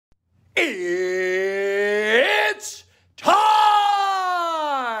It's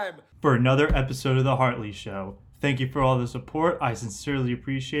time for another episode of The Hartley Show. Thank you for all the support. I sincerely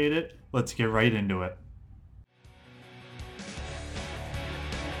appreciate it. Let's get right into it.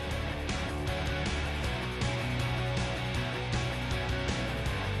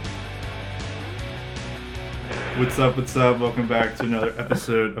 What's up? Welcome back to another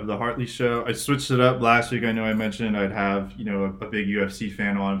episode of The Hartley Show. I switched it up last week. I know I mentioned I'd have, a big UFC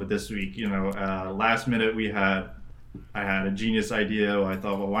fan on, but this week, last minute I had a genius idea. I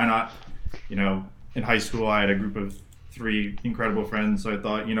thought, well, why not? In high school, I had a group of 3 incredible friends, so I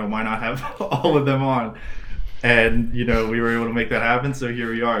thought, why not have all of them on? And, we were able to make that happen, so here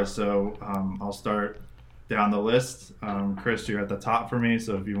we are. So I'll start down the list. Chris, you're at the top for me,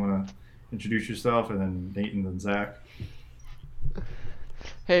 so if you want to introduce yourself, and then Nate, and then Zach.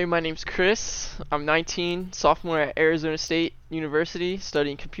 Hey, my name's Chris. I'm 19, sophomore at Arizona State University,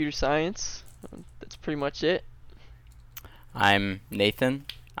 studying computer science. That's pretty much it. I'm Nathan.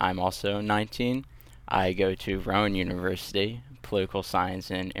 I'm also 19. I go to Rowan University, political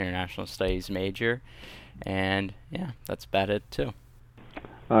science and international studies major. And yeah, that's about it too.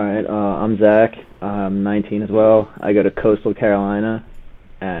 Alright, I'm Zach. I'm 19 as well. I go to Coastal Carolina,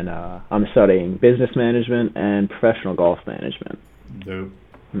 and I'm studying business management and professional golf management. Dope.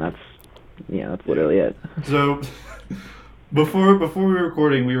 And that's literally it. So before we were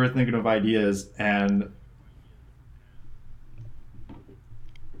recording, we were thinking of ideas, and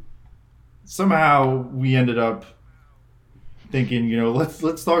somehow we ended up thinking,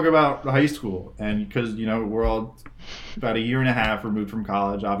 let's talk about high school. And because, we're all about a year and a half removed from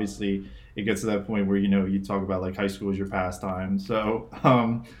college, obviously it gets to that point where, you talk about like high school as your pastime. So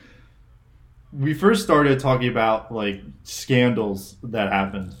we first started talking about like scandals that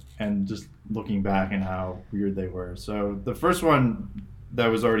happened and just looking back and how weird they were. So the first one that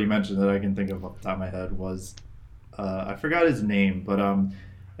was already mentioned that I can think of off the top of my head was, I forgot his name, but I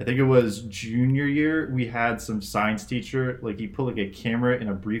think it was junior year. We had some science teacher, like he put like a camera in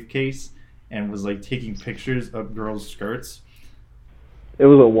a briefcase and was like taking pictures of girls' skirts. It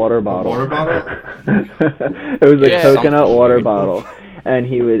was a water bottle. A water bottle? It was a coconut water bottle. And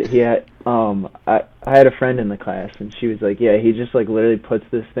I had a friend in the class, and she was like, yeah, he just like literally puts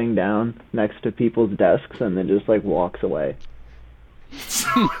this thing down next to people's desks and then just like walks away.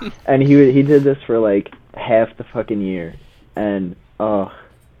 And he did this for like half the fucking year. And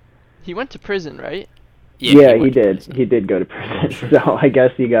He went to prison, right? Yeah, he did. He did go to prison. So I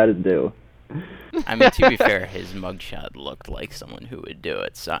guess he got his due. I mean, to be fair, his mugshot looked like someone who would do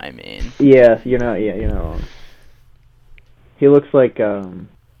it, so I mean... Yeah, He looks like, I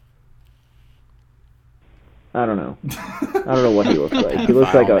don't know. I don't know what he looks like. He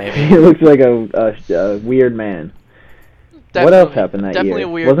looks like a weird man. Definitely, what else happened that definitely year? A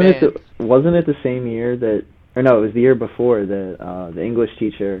weird man. Wasn't it the same year that... Or no, it was the year before that the English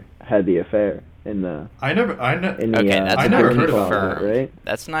teacher had the affair in the... I never that's I not never heard about confirmed. That, right?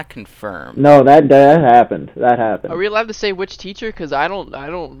 That's not confirmed. No, that happened. That happened. Are we allowed to say which teacher? Because I don't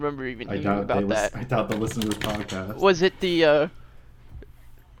remember even hearing about that. I doubt they'll listen to this podcast. Was it the...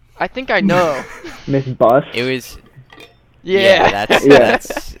 I think I know. Miss Bus? It was... Yeah.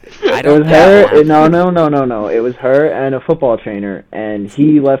 That's I don't It was her... No. It was her and a football trainer, and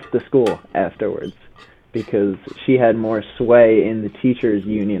he left the school afterwards because she had more sway in the teachers'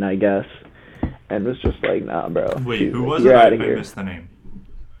 union, I guess, and was just like, nah, bro. Wait, who was it? I missed the name.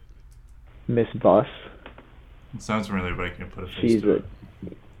 Miss Bus. It sounds familiar, but I can't put a face She's to it.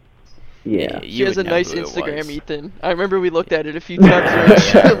 Yeah. She has a nice Instagram, was. Ethan. I remember we looked at it a few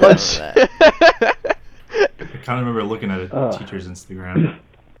times at lunch. I kind of remember looking at a teacher's Instagram.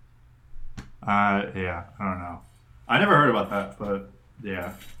 Yeah, I don't know. I never heard about that, but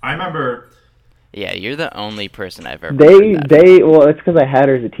yeah. I remember... Yeah, you're the only person I've ever Well, it's because I had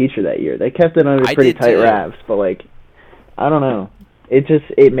her as a teacher that year. They kept it under pretty tight wraps, but like, I don't know.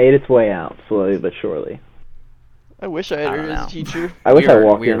 It made its way out slowly but surely. I wish I had her as a teacher. I wish I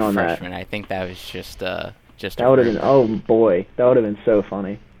walked in on freshmen. I think that was just that would have been, oh boy, that would have been so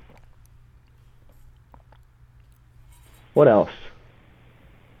funny. What else?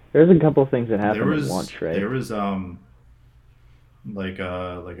 There's a couple of things that happened at lunch, right? There was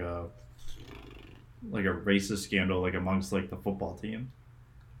like a racist scandal like amongst like the football team.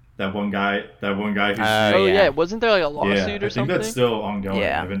 That one guy who yeah, wasn't there like a lawsuit or something? I think that's still ongoing.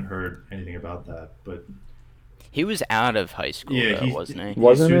 Yeah. I haven't heard anything about that, but he was out of high school, wasn't he?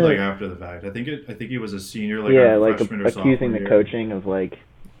 He sued like after the fact. I think he was a senior, like freshman or accusing the year. Coaching of like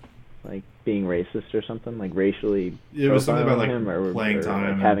being racist or something, like racially. It was something about like him or playing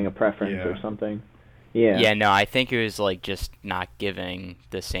time, like having a preference or something. Yeah. Yeah, no, I think it was like just not giving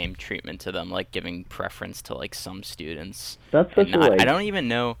the same treatment to them, like giving preference to like some students. That's And such a not, like. I don't even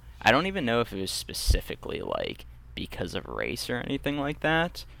know if it was specifically like because of race or anything like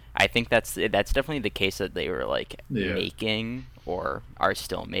that. I think that's definitely the case that they were like Yeah. making or are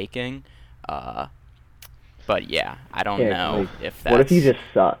still making. But yeah, I don't Yeah, know like, if that's. what if you just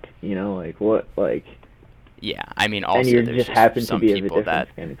suck? You know, like what, like. Yeah, I mean, also And you there's just happen to some be of a people different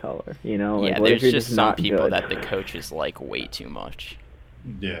that. skin color. You know, like Yeah, what if there's you're just just some not people good? that the coaches like way too much.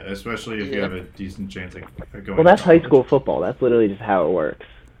 Yeah, especially if you Yeah. have a decent chance of going. Well, that's to high college. school football. That's literally just how it works.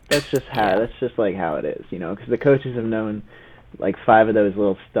 That's just how. Yeah. That's just like how it is, you know. Because the coaches have known like 5 of those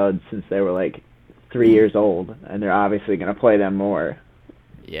little studs since they were like 3 years old, and they're obviously gonna play them more.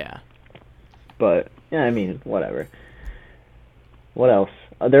 Yeah. But yeah, I mean, whatever. What else?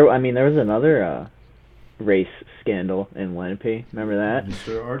 There was another race scandal in Lenape. Remember that?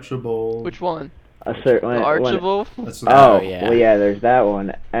 Mr. Archibald. Which one? A certain The Archibald? That's the Oh, yeah. well, yeah. There's that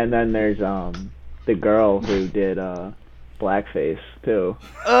one, and then there's the girl who did blackface too.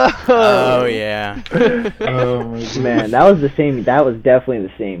 Oh yeah. Oh my goodness. Man, that was the same. That was definitely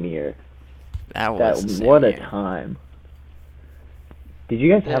the same year. That That was the same what a year. time. Did you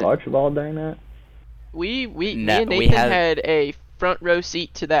guys have Yeah. Archibald during that? Me No, and we Nathan had- had a front row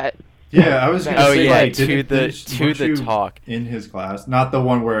seat to that. Yeah, I was gonna Oh say, yeah, like, to didn't- the weren't to you the talk. in his class, not the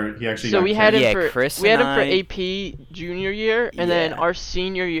one where he actually. So got we had kicked. him Yeah, for Chris we had and him for I- AP junior year, and then Yeah. our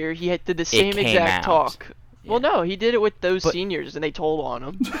senior year he did the same came exact out. talk. Well, no, he did it with those But- seniors, and they told on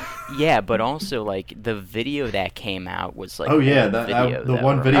him. Yeah, but also like the video that came out was like Oh yeah, old that video the that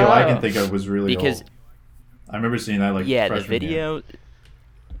one were- video I Oh. can think of was really Because- old. I remember seeing that like yeah, the freshman year. video.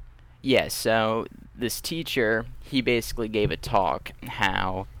 Yeah, so this teacher, he basically gave a talk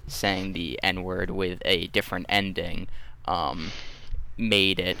how saying the N-word with a different ending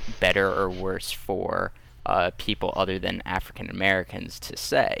made it better or worse for people other than African Americans to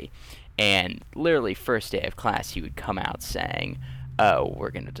say. And literally first day of class, he would come out saying, "Oh, we're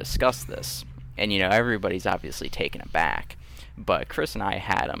going to discuss this." And, you know, everybody's obviously taken aback. But Chris and I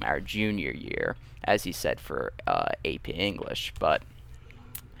had him our junior year, as he said, for AP English. But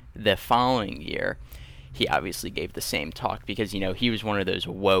the following year, he obviously gave the same talk because, you know, he was one of those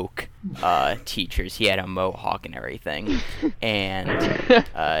woke teachers. He had a mohawk and everything. And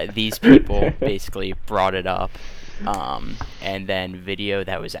these people basically brought it up. And then video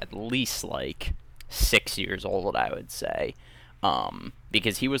that was at least like 6 years old, I would say.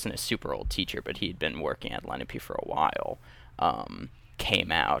 Because he wasn't a super old teacher, but he'd been working at Lenape for a while.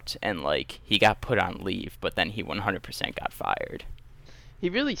 Came out and like he got put on leave, but then he 100% got fired. He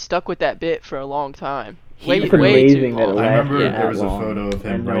really stuck with that bit for a long time. He Way, was way too amazing that it long. I remember lasted there was a that long, photo of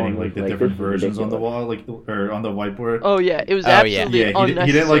him and no one writing was like the like, different "This is versions on the ridiculous." wall, like or on the whiteboard. Oh yeah, it was Oh, yeah. absolutely Yeah, unnecessary.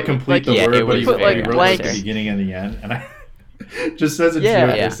 he didn't like complete the yeah, word, it but he was put like wrote like blanks. the beginning and the end, and I just as a Yeah.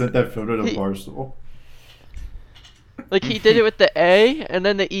 joke, Yeah. I sent that photo to He- Barstool. Like he did it with the A and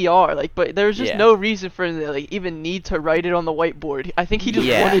then the ER. Like, but there was just Yeah. no reason for him to like even need to write it on the whiteboard. I think he just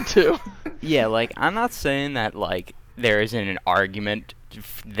Yeah. wanted to. Yeah, like I'm not saying that like there isn't an argument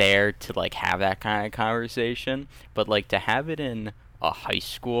there to like have that kind of conversation, but like to have it in a high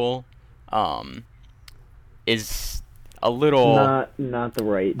school is a little Not the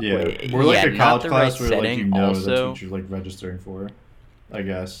right Yeah, way. we're like Yeah, a not college the class right where like setting, you know also. that's what you're like registering for, I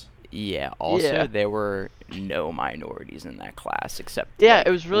guess. yeah, also Yeah. there were no minorities in that class except Yeah, like,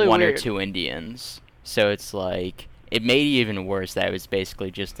 it was really one or weird. two Indians. So it's like it made it even worse that it was basically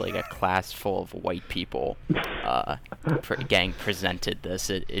just like a class full of white people getting presented this.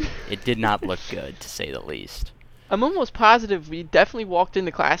 It did not look good, to say the least. I'm almost positive we definitely walked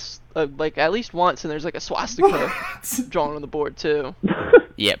into class like at least once, and there's like a swastika drawn on the board too.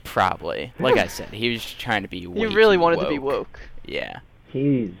 Yeah, probably. Like I said, he was trying to be He way really too wanted to be woke. Yeah.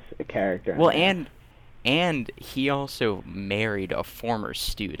 He's a character. Well, and he also married a former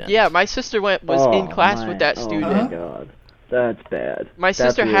student. Yeah, my sister was in class with that student. Oh my god, that's bad. My That's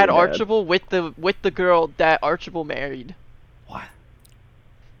sister really had bad. Archibald with the girl that Archibald married. What?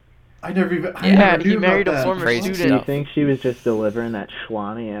 I never even. I Yeah, never he knew married about a that. former Crazy Do you student. stuff. think she was just delivering that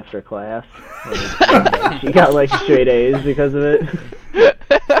Schwani after class? Like, she got like straight A's because of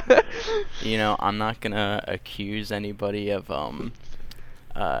it. You know, I'm not gonna accuse anybody of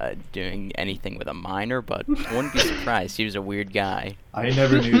doing anything with a minor, but wouldn't be surprised. He was a weird guy. I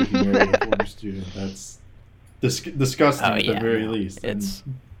never knew he married a former student. That's disgusting Oh, at yeah. the very least. And It's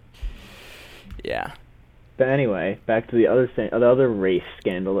yeah. But anyway, back to the other race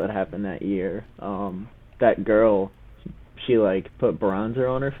scandal that happened that year. That girl, she like put bronzer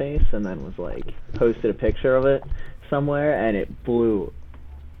on her face and then was like posted a picture of it somewhere, and it blew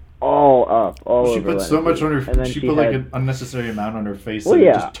all up, all over. She put so much on her. And then She put like had, an unnecessary amount on her face, Well, and it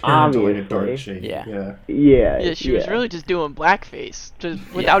yeah, just turned to like a obviously. dark shade. Yeah. Yeah, she was really just doing blackface, just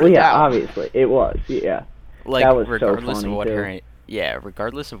without well, a yeah, doubt. obviously it was. Yeah, Like that was so regardless funny of what too.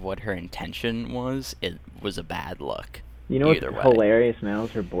 regardless of what her intention was, it was a bad look. You know what's Either way. hilarious now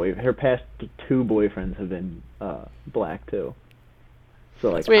is her past 2 boyfriends have been black too. So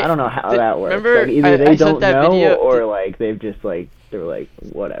like Wait, I don't know how that works. remember Like either I they sent don't that know video- or like they've just like they're like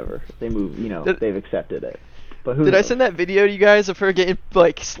whatever. They move, they've accepted it. But who Did I knows? send that video to you guys of her getting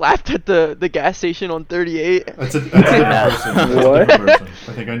like slapped at the gas station on 38? That's a different person. That's a What? different person.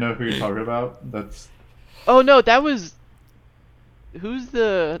 I think I know who you're talking about. That's Oh no, that was who's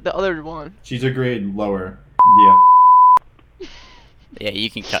the other one? she's a grade lower. Yeah. Yeah,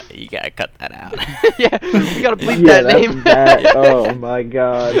 you gotta cut that out. Yeah, you gotta bleep Yeah, that that's name. that. Oh my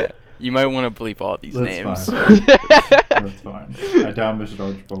god. You might want to bleep all these That's names. fine. That's fine. I doubt Mr.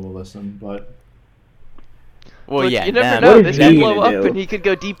 Archibald will listen, but Well, Look, yeah, you never them- know. What This is could he blow gonna up, do? and he could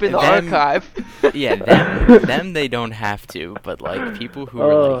go deep in the Them- archive. Yeah, them they don't have to, but like people who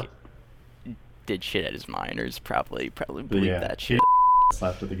were like did shit at his minors probably bleep yeah, that she shit.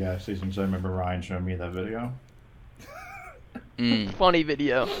 slapped at the gas station. So I remember Ryan showing me that video. Funny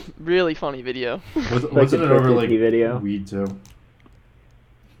video, really funny video. Wasn't the it over Twisted like Tea video? weed too?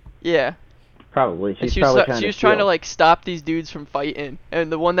 Yeah, Probably. and She's probably she was trying to steal. like stop these dudes from fighting,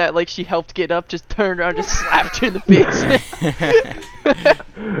 and the one that like she helped get up just turned around, and just slapped her in the face.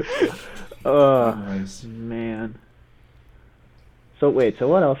 Nice. Man. So wait, so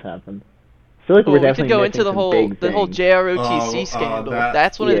what else happened? I feel like Well, we're we definitely could go missing into the some whole big JROTC Oh, scandal. that-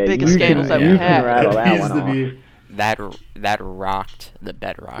 That's one of the Yeah, biggest you scandals can- that you we can had. rattle that needs one to off. be- that rocked the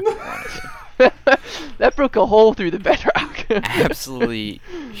bedrock. honestly. That broke a hole through the bedrock. Absolutely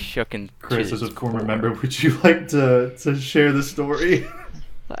shook and Chris, as a former member, would you like to share the story?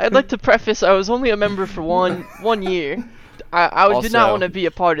 I'd like to preface, I was only a member for one year. I did not Also- want to be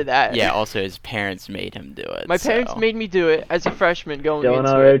a part of that. Yeah, also his parents made him do it. My parents so. made me do it as a freshman going Still an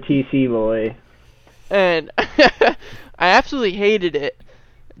into it. ROTC boy. And I absolutely hated it.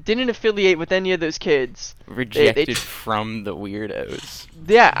 Didn't affiliate with any of those kids. Rejected from the weirdos.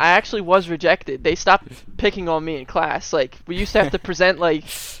 Yeah, I actually was rejected. They stopped picking on me in class. Like, we used to have to present, like,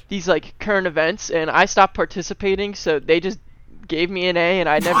 these, like, current events, and I stopped participating, so they just gave me an A, and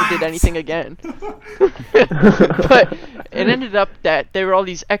I never did anything again. But it ended up that there were all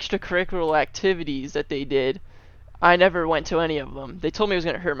these extracurricular activities that they did. I never went to any of them. They told me it was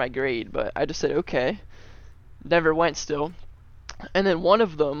going to hurt my grade, but I just said, okay. Never went still. And then one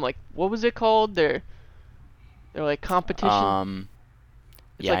of them, like, what was it called? They're like competition.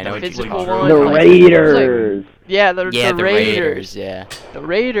 It's Yeah, like I the know what you're physical talking one. The about. like- it's like- Raiders. yeah, the Yeah, the Raiders. Raiders. Yeah. The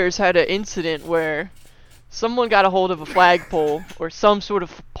Raiders had an incident where someone got a hold of a flagpole or some sort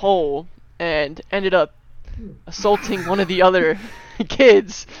of pole and ended up assaulting one of the other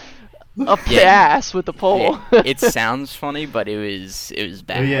kids up the Yeah. ass with the pole. Yeah, it sounds funny, but it was Oh,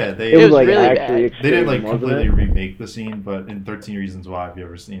 bad. yeah, they It was was like really actually bad. they didn't extreme, like wasn't completely it? remake the scene, but in 13 Reasons Why, have you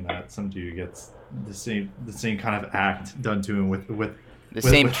ever seen that? Some dude gets the same kind of act done to him with The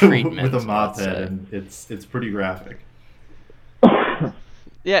same with, treatment. with a mop let's head, say. and it's pretty graphic.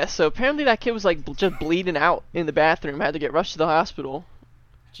 Yeah, so apparently that kid was like just bleeding out in the bathroom, had to get rushed to the hospital.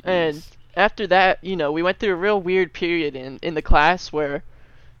 And Jeez. after that, we went through a real weird period in the class where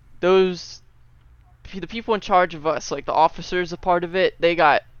the people in charge of us, like the officers a part of it, they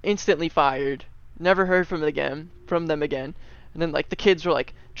got instantly fired. Never heard from them again. And then like the kids were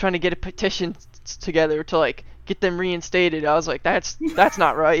like trying to get a petition together to like get them reinstated. I was like, that's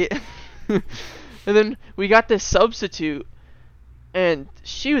not right. And then we got this substitute, and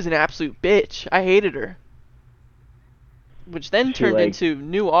she was an absolute bitch. I hated her. Which then She, turned like- into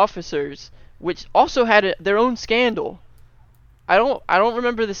new officers, which also had their own scandal. I don't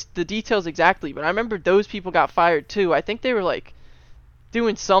remember the details exactly, but I remember those people got fired too. I think they were like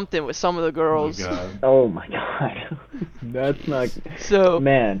doing something with some of the girls. Oh my god. Oh my god. That's not. So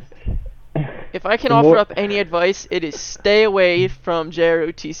Man. if I can The offer more- up any advice, it is stay away from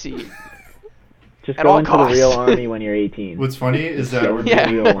JROTC. Just at go all into the real costs. army when you're 18. What's funny is that we're Yeah.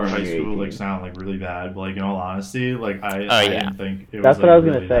 making our high When you're school like 18. sound like really bad, but like in all honesty, like I yeah. didn't think it was. That's what like, I was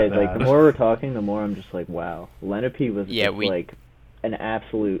gonna really say. that Like the bad. more we're talking, the more I'm just like, wow. Lenape was Yeah, just we- like an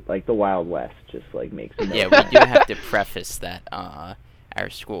absolute like the Wild West. Just like makes no Yeah, we do have to preface that our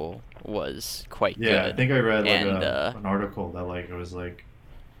school was quite Yeah, good. I think I read like and, an article that like it was like,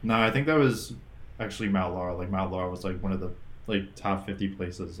 no, I think that was actually Mount Laurel. Like Mount Laurel was like one of the like top 50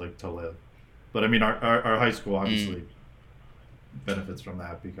 places like to live. But I mean, our high school obviously benefits from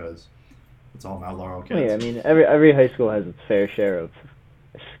that because it's all Mount Laurel kids. Well, yeah, I mean every high school has its fair share of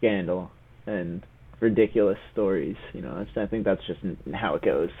scandal and ridiculous stories. I think that's just how it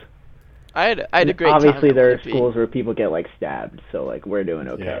goes. I had a great time. Obviously, there are at schools where people get like stabbed, so like we're doing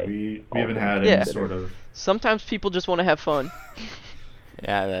okay. Yeah, we haven't had any sort of. Sometimes people just want to have fun.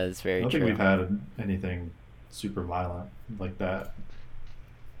 Yeah, that is very true. I don't think we've had anything super violent like that.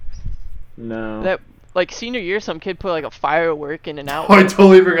 No. That like senior year, some kid put like a firework in an Oh, outlet. I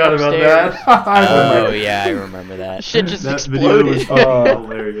totally forgot about that. Oh yeah, I remember that. Shit just that exploded. video was fucking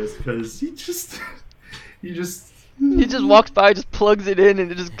hilarious because he just He just walks by, just plugs it in,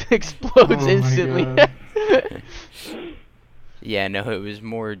 and it just explodes instantly. Yeah, no, it was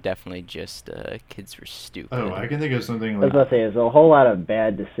more definitely just kids were stupid. Oh, I can think of something I was like. about to say, there's a whole lot of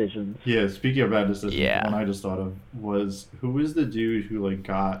bad decisions. Yeah, speaking of bad decisions, Yeah. the one I just thought of was who was the dude who like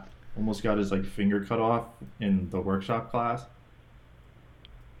almost got his like finger cut off in the workshop class?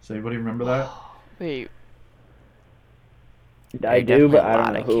 Does anybody remember that? Wait, I do, but I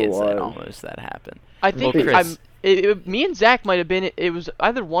don't know who it was. That happened. I think Well, Chris- me and Zach might have been. It was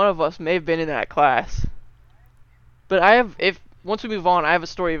either one of us may have been in that class. But once we move on, I have a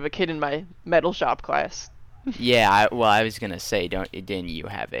story of a kid in my metal shop class. Yeah, I was gonna say, didn't you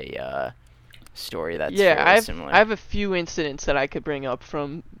have a story that's fairly similar? I have a few incidents that I could bring up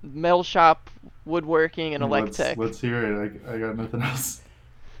from metal shop, woodworking, and electech. Let's hear it. I got nothing else.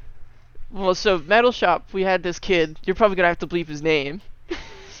 Well, so metal shop, we had this kid. You're probably gonna have to bleep his name.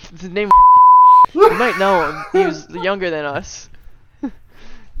 His name. You might know him. He was younger than us.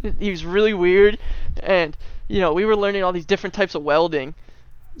 He was really weird, and we were learning all these different types of welding.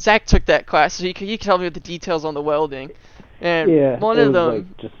 Zach took that class, so he could tell me the details on the welding. And one of them,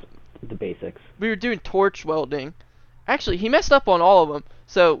 like just the basics. we were doing torch welding. Actually, he messed up on all of them.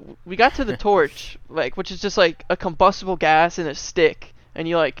 So we got to the torch, which is just like a combustible gas in a stick, and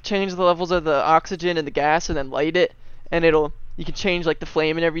you like change the levels of the oxygen and the gas, and then light it, and you can change like the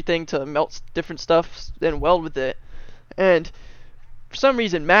flame and everything to melt different stuff and weld with it. And for some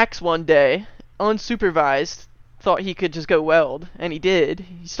reason, Max one day, unsupervised, thought he could just go weld, and he did.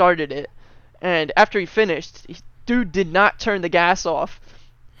 He started it, and after he finished, dude did not turn the gas off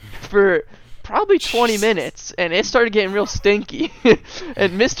for probably 20 minutes, and it started getting real stinky.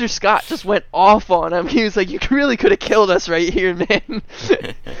 And Mr. Scott just went off on him. He was like, "You really could have killed us right here, man."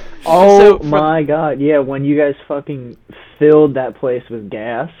 Oh my god, yeah, when you guys fucking filled that place with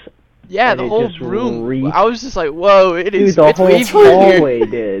gas. Yeah, the whole room. I was just like, "Whoa, it's the whole wavy hallway here."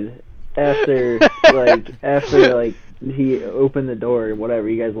 did. After he opened the door or whatever,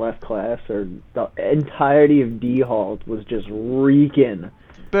 you guys left class, or the entirety of D Hall was just reeking.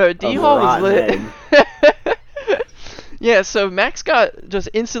 Bro, D Hall was lit. eggs. Yeah, so Max got just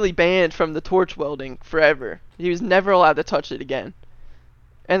instantly banned from the torch welding forever. He was never allowed to touch it again.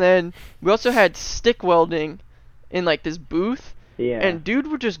 And then we also had stick welding in like this booth. Yeah. And dude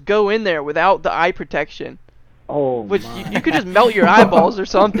would just go in there without the eye protection. Oh Which my. you could just melt your eyeballs or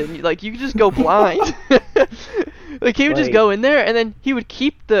something. You could just go blind. Like he would just go in there, and then he would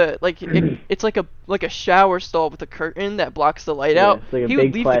keep the it's like a shower stall with a curtain that blocks the light out. It's like a He big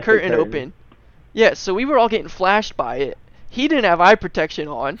would leave the plastic curtain open. Yeah, so we were all getting flashed by it. He didn't have eye protection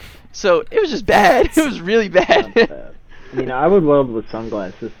on, so it was just bad. It was really bad. I mean, I would weld with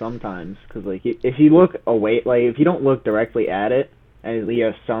sunglasses sometimes, because if you look away, if you don't look directly at it, and you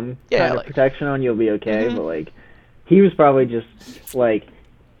have some kind of protection on, you'll be okay. Mm-hmm. But he was probably just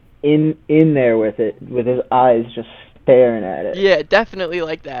in there with it, with his eyes just staring at it. Yeah, definitely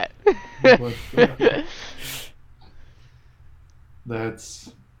like that.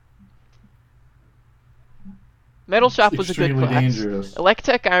 That's Metal shop was a good extremely class. dangerous.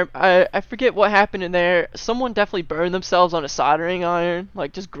 Electech, I forget what happened in there. Someone definitely burned themselves on a soldering iron,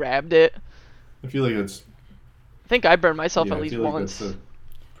 just grabbed it. I feel like it's. I think I burned myself at I least feel like once. that's a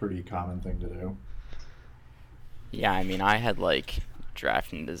pretty common thing to do. Yeah, I mean, I had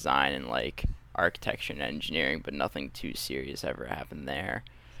drafting design and architecture and engineering, but nothing too serious ever happened there.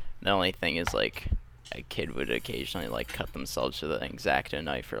 The only thing is a kid would occasionally cut themselves with an X-Acto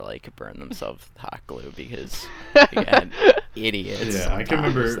knife or burn themselves with hot glue because you had idiots. Yeah, I can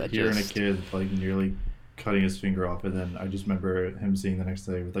remember that hearing just... a kid nearly cutting his finger off, and then I just remember him seeing the next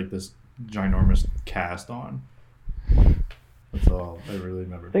day with this ginormous cast on. That's all I really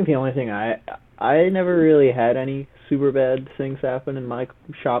remember. I think the only thing I never really had any super bad things happen in my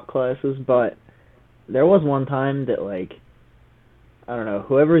shop classes, but there was one time that I don't know,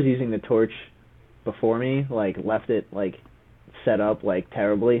 whoever was using the torch before me left it set up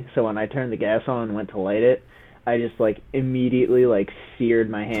terribly. So when I turned the gas on and went to light it, I just immediately seared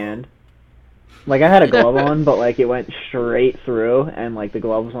my hand. I had a glove on, but it went straight through, and the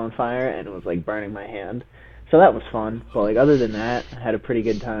glove was on fire, and it was burning my hand. So that was fun. But like other than that, I had a pretty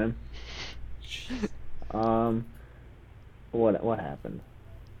good time. What happened?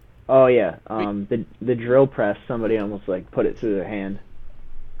 Oh yeah, the drill press. Somebody almost like put it through their hand,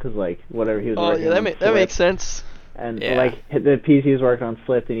 cause like whatever he was working on that makes sense. And like the piece he was working on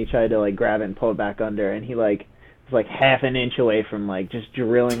slipped, and he tried to like grab it and pull it back under, and he like was like half an inch away from like just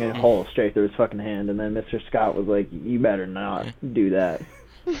drilling a hole straight through his fucking hand. And then Mr. Scott was like, "You better not do that."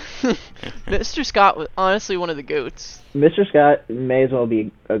 Mr. Scott was honestly one of the goats. Mr. Scott may as well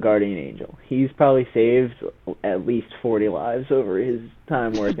be a guardian angel. He's probably saved at least 40 lives over his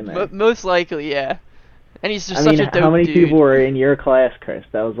time working there. Most likely, yeah. And he's just such a dope how many dude. people were in your class, Chris?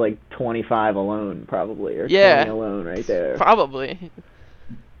 That was like 25 alone, probably, or 20 alone right there. Probably.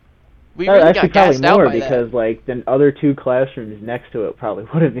 We really got gassed out by because like the other 2 classrooms next to it probably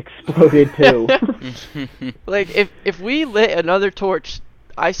would have exploded too. Like if we lit another torch,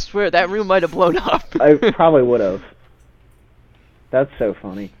 I swear that room might have blown up. I probably would have. That's so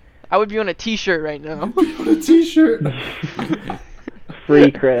funny. I would be on a t-shirt right now. On a t-shirt.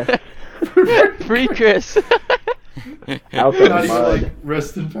 Free Chris. Free Chris. Out the Not even mud. like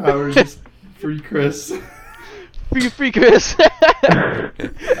rest in power, just free Chris. Free Chris.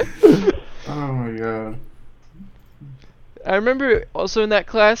 Oh my god. I remember also in that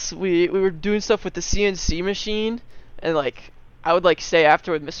class we were doing stuff with the CNC machine, and like I would like stay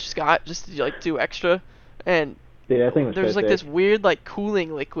after with Mr. Scott just to like do extra, and Dude, that thing was there was so like sick. this weird like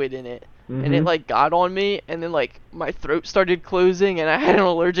cooling liquid in it, and it like got on me, and then like my throat started closing, and I had an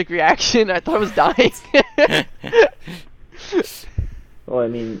allergic reaction. I thought I was dying. Well, I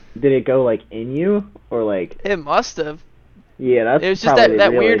mean, did it go like in you or like? It must have. Yeah, that's It was just probably that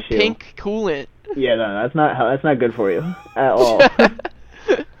the real weird issue. pink coolant. Yeah, no, that's not good for you at all.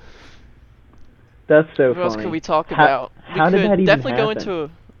 That's so What funny. else could we talk about? How We did could that even definitely happen? go into.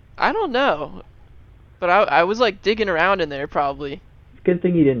 I don't know, but I was like digging around in there probably. Good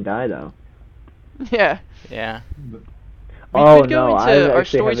thing you didn't die though. Yeah. Yeah. We Oh could go no, I into our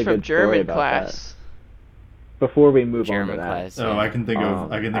actually stories have a from good story German about class. that. Before we move German on to that, class. Oh, I can think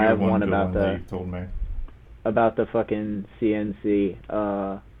of I have one one good about one the- that you told me. about the fucking CNC.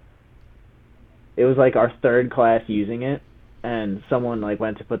 It was like our 3rd class using it, and someone like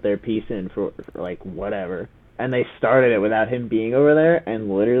went to put their piece in for like whatever, and they started it without him being over there, and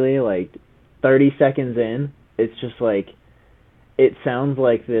literally like 30 seconds in, it's just like it sounds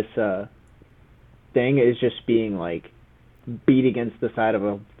like this thing is just being like beat against the side of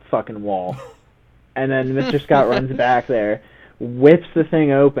a fucking wall. And then Mr. Scott runs back there, whips the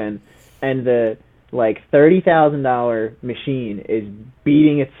thing open, and the like $30,000 machine is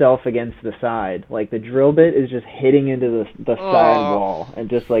beating itself against the side. Like the drill bit is just hitting into the side wall and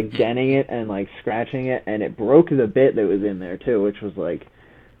just like denting it and like scratching it, and it broke the bit that was in there too, which was like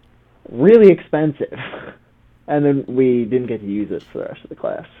really expensive. And then we didn't get to use it for the rest of the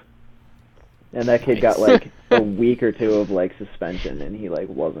class. And that kid got like a week or 2 of like suspension, and he like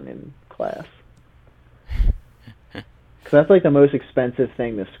wasn't in class. Cause that's like the most expensive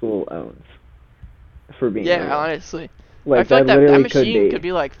thing the school owns. For being Yeah, real. honestly. Like I feel like that literally machine could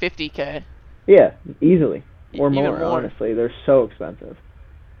be like 50K. Yeah, easily. Or Even more, more. honestly. They're so expensive.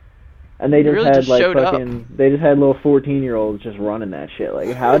 And they You just really had just like showed up. fucking they just had little 14-year-olds just running that shit.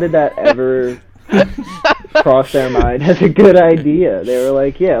 Like how did that ever cross their mind as a good idea? They were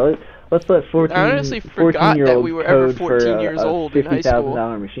like, yeah, let's let 14 I honestly forgot that 14-year-olds we were ever code 14 for years a old in high school.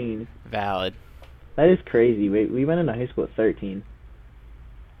 $50,000 machine. Valid. That is crazy. We went into high school at 13.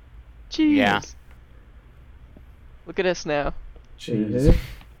 Jeez. Yeah. Look at us now. Jeez.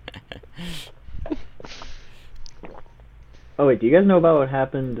 Oh wait, do you guys know about what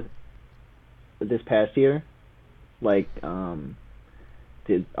happened this past year? Like,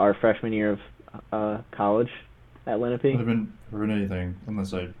 did our freshman year of college at I Lenape? haven't heard anything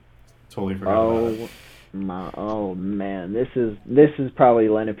unless I totally forgot about it. Oh man, this is probably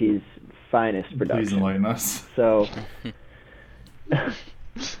Lenape's finest Please production. enlighten us. So,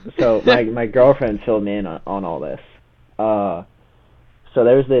 so my girlfriend filled me in on all this. So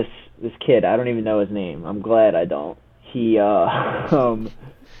there's this kid. I don't even know his name. I'm glad I don't. He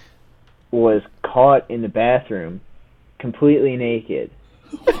was caught in the bathroom, completely naked,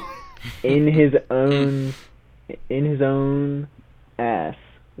 in his own ass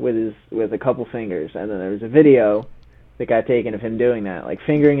with a couple fingers, and then there was a video that got taken of him doing that, like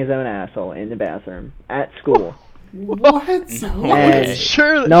fingering his own asshole in the bathroom at school. What? And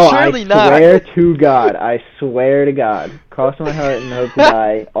Surely, no, surely I not. swear to God, I swear to God, cross my heart and hope to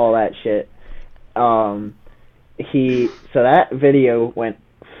die, all that shit. So that video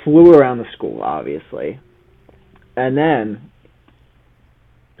flew around the school, obviously, and then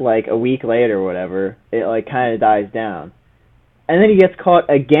like a week later or whatever, it like kind of dies down, and then he gets caught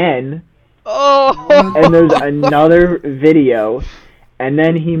again. Oh. And there's another video, and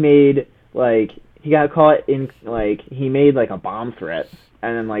then he got caught in he made like a bomb threat,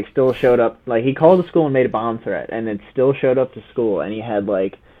 and then like still showed up. Like he called the school and made a bomb threat, and then still showed up to school, and he had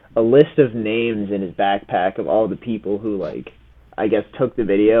like a list of names in his backpack of all the people who like I guess took the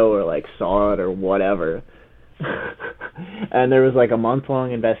video or like saw it or whatever. And there was like a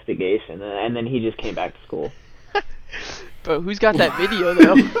month-long investigation, and then he just came back to school. But who's got that video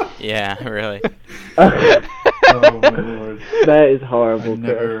though? Yeah, really. Oh my lord. That is horrible.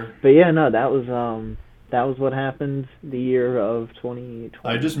 Never... But yeah, no, that was what happened the year of 2020.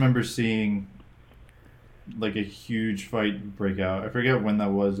 I just remember seeing like a huge fight break out. I forget when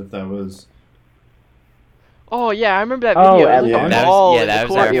that was. If that was. Oh yeah, I remember that video. at yeah. lunch? That Oh, was, in the that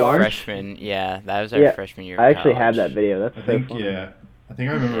was our courtyard. freshman. Yeah, that was our Yeah, freshman year. I of actually have college. that video. That's I so think funny. I think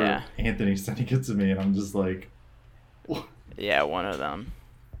I remember Yeah. Anthony sending it to me, and I'm just like, Yeah, one of them.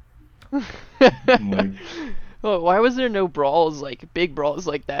 I'm like, Oh, why was there no brawls, like big brawls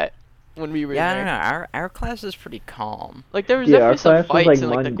like that when we were Yeah, I in don't there? know. Our class is pretty calm. Like there was Yeah, our definitely some class was fights like in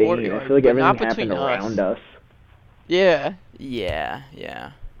like the mundane. courtyard, I feel like but not everything between happened us. around us. Yeah.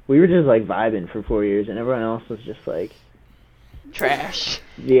 Yeah. We were just like vibing for 4 years, and everyone else was just like, Trash.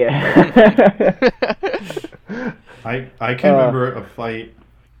 yeah. I can remember a fight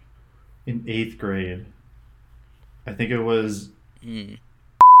in 8th grade. I think it was. Mm.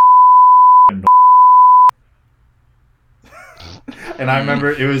 And I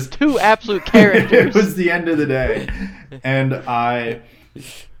remember it was Two absolute it characters. was the end of the day, and I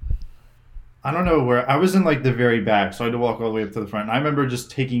don't know where I was in like the very back, so I had to walk all the way up to the front. And I remember just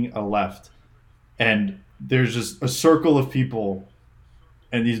taking a left, and there's just a circle of people,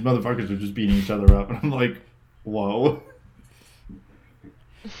 and these motherfuckers were just beating each other up, and I'm like, whoa.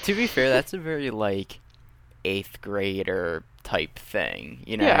 To be fair, that's a very like 8th grader type thing.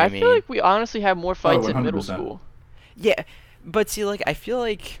 You know yeah, what I I mean? feel like we honestly have more fights in middle 100%. school. Yeah, but see, like I feel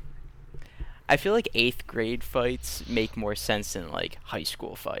like 8th grade fights make more sense than like high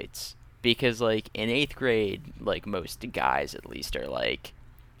school fights, because like in 8th grade, like most guys at least are like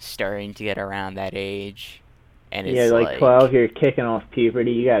starting to get around that age, and it's Yeah, like 12, you're kicking off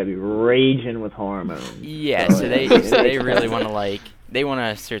puberty. You gotta be raging with hormones. Yeah, So, so they really want to like they want to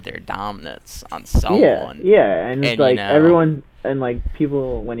assert their dominance on someone. Yeah, and it's And, like you know- everyone and like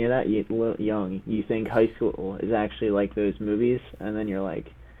people when you're that young, you think high school is actually like those movies, and then you're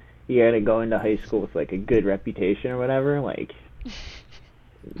like, you gotta go into high school with like a good reputation or whatever. Like,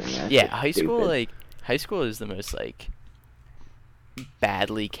 that's Yeah, just high school stupid. high school is the most like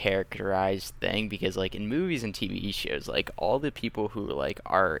badly characterized thing, because like in movies and TV shows, like all the people who like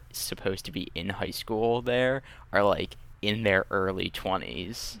are supposed to be in high school there are like in their early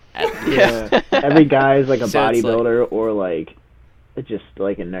 20s at least. Yeah, every guy's like a So it's, like- bodybuilder or like just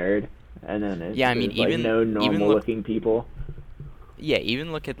like a nerd, and then Yeah, I mean, there's, like, even- no even normal look- looking people. Yeah,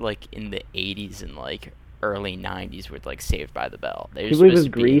 even look at like in the 80s and like early 90s with like Saved by the Bell. They're Do you believe supposed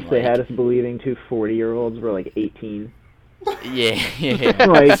with to be in, Greece they had like- us believing 40-year-olds were like 18? Yeah.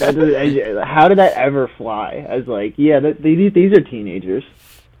 Like, how did that ever fly? As like, yeah, these are teenagers.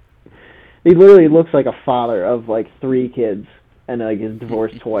 He literally looks like a father of like 3 kids, and like is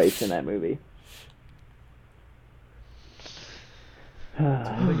divorced twice in that movie.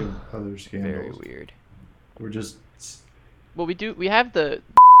 I think of other scandals. Very weird. We're just. Well, we have the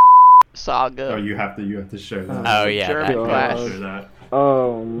saga. Oh, you have to share that. Oh, yeah, German that- class. Share that.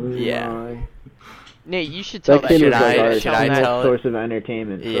 Oh my. Yeah. Nate, you should tell That that. kid was Should like I- our should I sole tell it? source of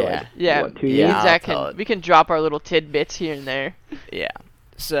entertainment for Yeah. like, Yeah, what, 2 me Yeah, years? and Zach I'll tell can it. we can drop our little tidbits here and there. Yeah.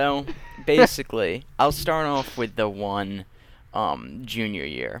 So basically, I'll start off with the one junior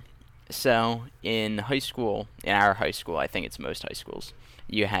year. So in high school, in our high school, I think it's most high schools,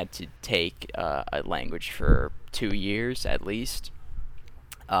 you had to take a language for 2 years at least.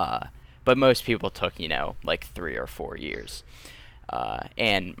 But most people took, like 3 or 4 years.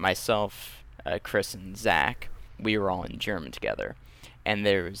 And myself, Chris, and Zach, we were all in German together. And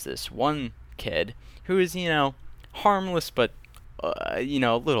there was this one kid who was, harmless, but, a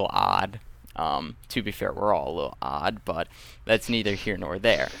little odd. To be fair, we're all a little odd, but that's neither here nor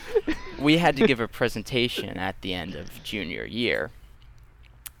there. We had to give a presentation at the end of junior year.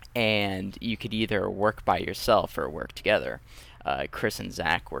 And you could either work by yourself or work together. Chris and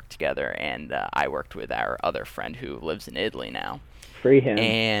Zach worked together, and I worked with our other friend who lives in Italy now. Free him.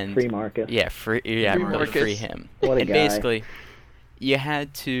 And Free Marcus. Yeah, free Marcus. free him. What a And guy. basically, you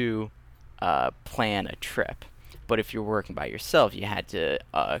had to plan a trip, but if you're working by yourself, you had to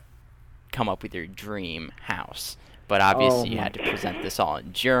come up with your dream house. but obviously Oh you my had to present this all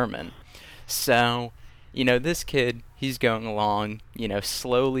in German. So, this kid, he's going along,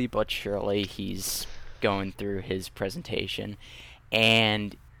 slowly but surely he's going through his presentation,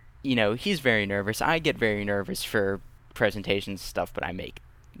 and, he's very nervous. I get very nervous for presentations and stuff, but I make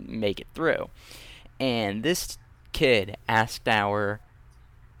it through. And this kid asked our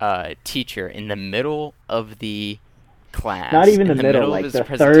teacher in the middle of the class. Not even the middle like of the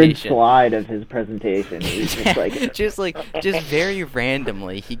his third slide of his presentation. He was just like, just very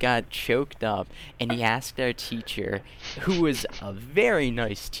randomly, he got choked up, and he asked our teacher, who was a very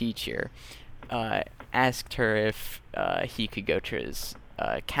nice teacher, asked her if he could go to his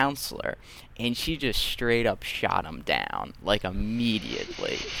counselor, and she just straight up shot him down, like,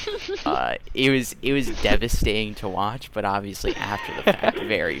 immediately. It was devastating to watch, but obviously after the fact,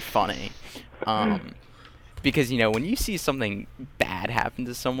 very funny. Because, when you see something bad happen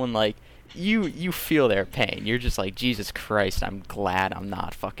to someone, like, you feel their pain. You're just like, Jesus Christ, I'm glad I'm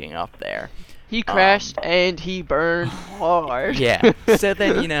not fucking up there. He crashed and he burned hard. Yeah. So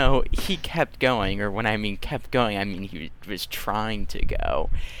then, he kept going, or when I mean kept going, I mean he was trying to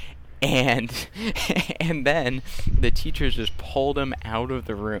go. And then the teachers just pulled him out of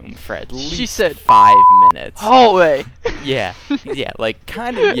the room for at least She said, 5 minutes. Hallway. Yeah, like,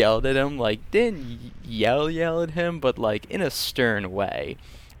 kind of yelled at him, like, didn't yell at him, but, like, in a stern way.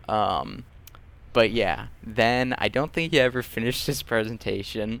 But yeah, then I don't think he ever finished his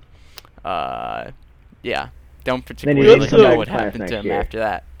presentation. Yeah, don't particularly know what happened to him after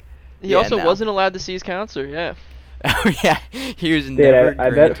that. He also wasn't allowed to see his counselor, yeah. Oh yeah, he was never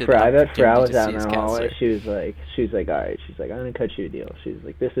I bet granted Fra was to out see in his the hallway. counselor. She was like, all right. She's like, I'm gonna cut you a deal. She's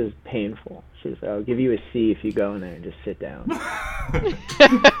like, this is painful. She's like, I'll give you a C if you go in there and just sit down.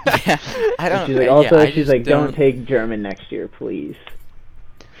 Yeah, I don't. She's like, also, she's like, don't take German next year, please.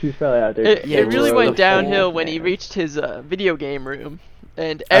 She's probably out there. It really went downhill when he reached his video game room,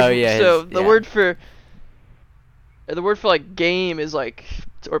 and the word for like game is like,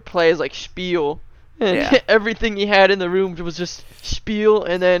 or play is like spiel. And everything he had in the room was just spiel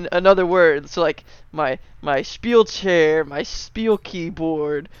and then another word. So like my spiel chair, my spiel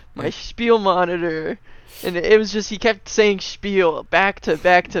keyboard, my spiel monitor. And it was just, he kept saying spiel back to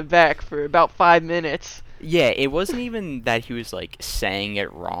back to back for about 5 minutes. Yeah, it wasn't even that he was like saying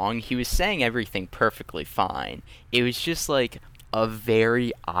it wrong. He was saying everything perfectly fine. It was just like a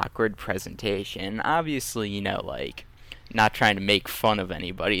very awkward presentation. Obviously, like, not trying to make fun of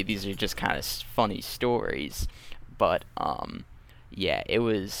anybody. These are just kind of funny stories. But, yeah, it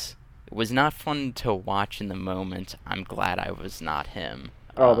was not fun to watch in the moment. I'm glad I was not him.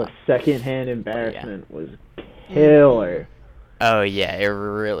 Oh, the secondhand embarrassment was killer. Oh, yeah, it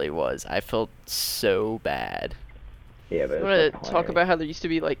really was. I felt so bad. Yeah, but you want to talk about how there used to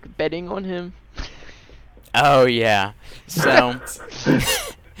be, like, betting on him? Oh, yeah. So,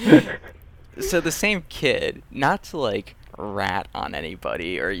 so the same kid, not to, like, rat on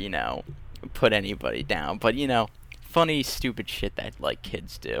anybody or, put anybody down, but, funny, stupid shit that, like,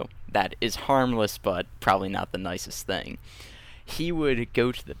 kids do that is harmless but probably not the nicest thing. He would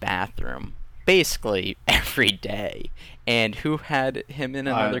go to the bathroom basically every day, and who had him in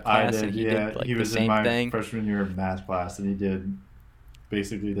another class? I did, and he did, like, he was the same in my thing? freshman year of math class, and he did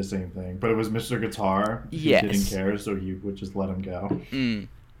basically the same thing, but it was Mr. Guitar. Yes. He didn't care, so he would just let him go.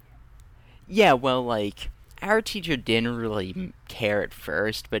 Yeah, well, like, our teacher didn't really care at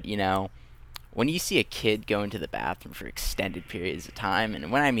first, but, when you see a kid go into the bathroom for extended periods of time,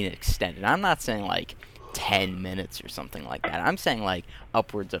 and when I mean extended, I'm not saying, like, 10 minutes or something like that. I'm saying, like,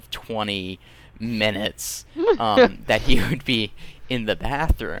 upwards of 20 minutes that he would be in the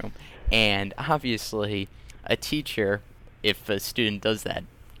bathroom. And obviously, a teacher, if a student does that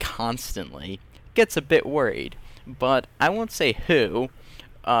constantly, gets a bit worried. But I won't say who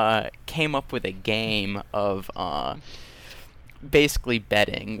came up with a game of basically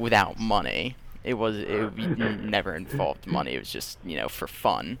betting without money. It never involved money. It was just, for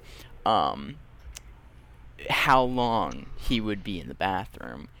fun. How long he would be in the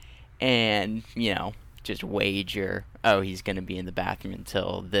bathroom, and just wager, oh, he's gonna be in the bathroom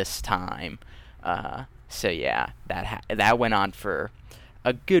until this time. So yeah, that went on for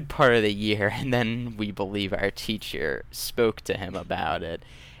a good part of the year, and then we believe our teacher spoke to him about it,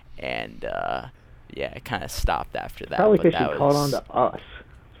 and yeah, it kind of stopped after that. Probably because she called on to us.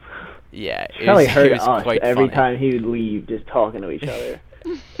 Yeah, she probably heard us every funny. time he would leave, just talking to each other.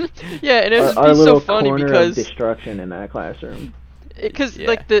 Yeah, and it our was little so funny corner because of destruction in that classroom. Because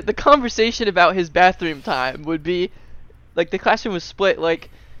like the conversation about his bathroom time would be, like, the classroom was split like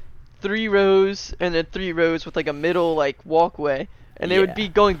 3 rows and then 3 rows with like a middle like walkway, And they would be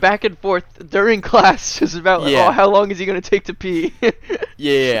going back and forth during class just about, like, oh, how long is he going to take to pee?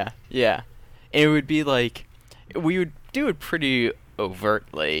 Yeah. And it would be like, we would do it pretty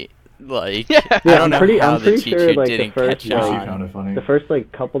overtly. Like, I don't know how the teacher sure, like, didn't the first, catch on. The first,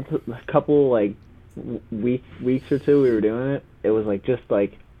 like, couple like, weeks or two we were doing it, it was, like, just,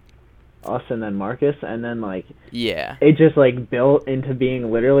 like, us and then Marcus, and then, like, it just, like, built into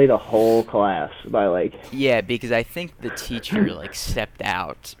being literally the whole class by, like... Yeah, because I think the teacher, like, stepped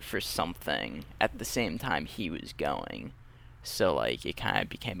out for something at the same time he was going. So, like, it kind of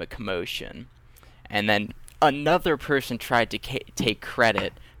became a commotion. And then another person tried to take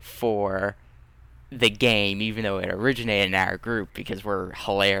credit for the game, even though it originated in our group because we're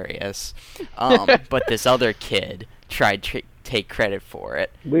hilarious. But this other kid tried to take credit for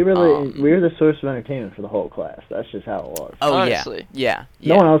it. We were the source of entertainment for the whole class. That's just how it was. Oh, honestly. Yeah.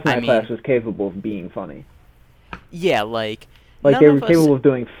 No one else in that class was capable of being funny. Yeah, like they were capable of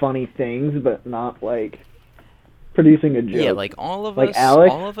doing funny things, but not, like, producing a joke. Yeah, like, all of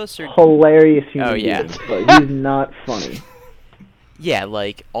us are hilarious human beings, but he's not funny. Yeah,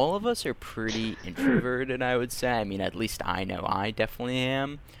 like, all of us are pretty introverted, I would say. I mean, at least I know I definitely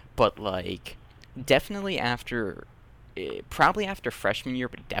am. But, like, definitely after, probably after freshman year,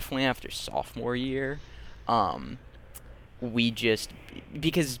 but definitely after sophomore year, we just,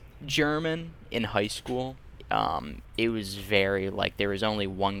 because German in high school, it was very, like, there was only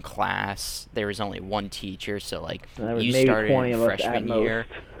one class, there was only one teacher, so, like, you started in freshman year.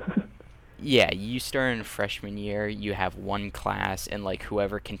 Yeah, you start in freshman year, you have one class, and, like,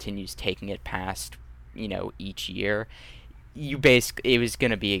 whoever continues taking it past, you know, each year, it was going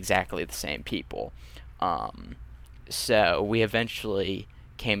to be exactly the same people. So we eventually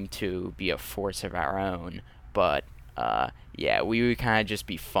came to be a force of our own, but, yeah, we would kind of just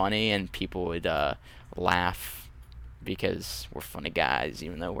be funny, and people would laugh because we're funny guys,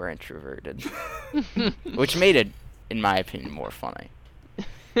 even though we're introverted. Which made it, in my opinion, more funny.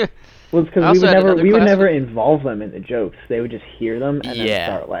 Well, it's because we would never involve them in the jokes. They would just hear them and then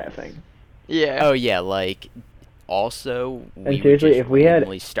start laughing. Yeah. Oh yeah, like also we would just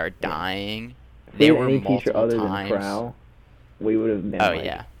randomly start dying. There were multiple teacher other times. Than Crow, we would have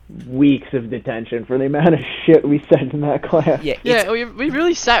been weeks of detention for the amount of shit we said in that class. Yeah, we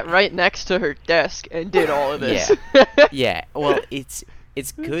really sat right next to her desk and did all of this. Yeah. Well, it's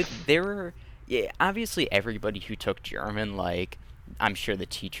good. There were obviously everybody who took German, like, I'm sure the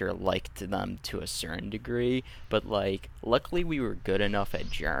teacher liked them to a certain degree, but, like, luckily we were good enough at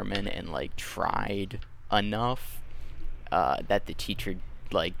German and, like, tried enough that the teacher,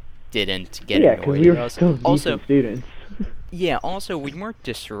 like, didn't get annoyed at us. Still decent students. Yeah, also, we weren't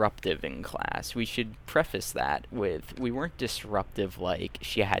disruptive in class. We should preface that with, we weren't disruptive, like,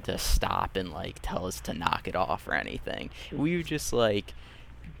 she had to stop and, like, tell us to knock it off or anything. We would just, like,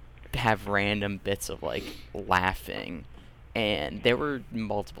 have random bits of, like, laughing. And there were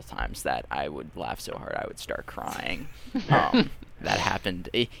multiple times that I would laugh so hard I would start crying. That happened,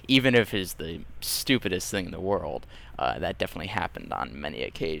 even if it's the stupidest thing in the world. That definitely happened on many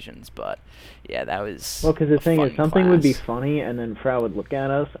occasions. But yeah, that was because the thing is, something would be funny, and then Frau would look at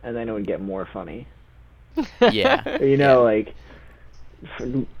us, and then it would get more funny. Yeah. You know, like,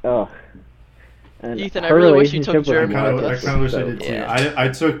 oh. And Ethan, I really wish you took German. I kind of wish I did too. I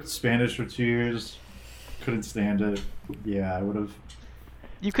took Spanish for 2 years. Couldn't stand it. Yeah, I would have.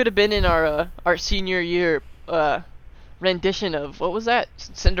 You could have been in our senior year rendition of, what was that?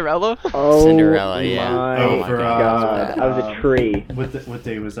 Cinderella? Oh, Cinderella, yeah. My God. I was a tree. What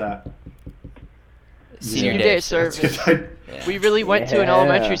day was that? Senior day of service. We really went to an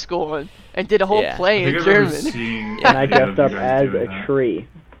elementary school and did a whole play in German. And I dressed up as a tree.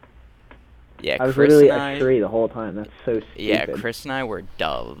 Yeah, I was literally a tree the whole time. That's so stupid. Yeah, Chris and I were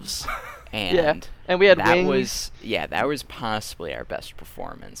doves. And and we had that wings. That was possibly our best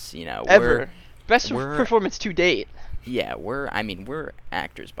performance, you know. Ever. Best performance to date. Yeah, we're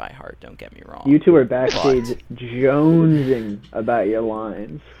actors by heart, don't get me wrong. You two are backstage jonesing about your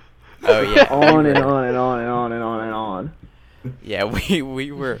lines. Oh yeah. On and on and on and on and on and on. Yeah,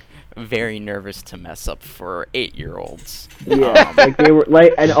 we were very nervous to mess up for 8-year-olds. Yeah, like they were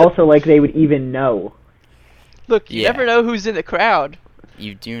and also like they would even know. Look, you never know who's in the crowd.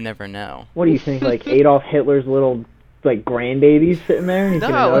 You do never know. What do you think, like Adolf Hitler's little, like, grandbaby's sitting there and he's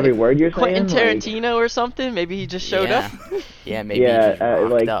gonna know every word you're saying? Quentin Tarantino or something? Maybe he just showed up? Yeah, maybe he just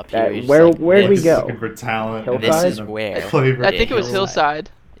rocked up. Where'd we go? Looking for talent. Hillside? This is where. I think it was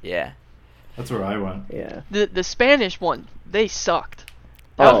Hillside. Yeah. That's where I went. Yeah. The Spanish one, they sucked.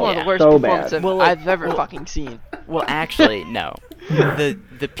 That was one of the worst performances I've ever fucking seen. Well, actually, no.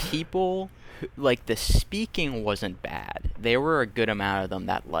 The people like the speaking wasn't bad. There were a good amount of them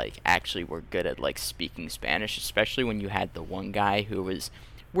that like actually were good at like speaking Spanish, especially when you had the one guy who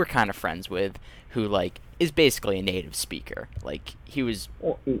we're kind of friends with, who like is basically a native speaker. Like he was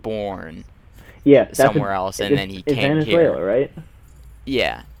born somewhere else and then he came Venezuela, here. Right?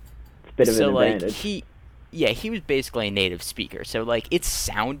 Yeah. It's a bit of So an like advantage. he was basically a native speaker. So like it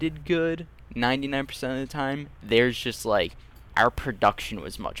sounded good 99% of the time. There's just like our production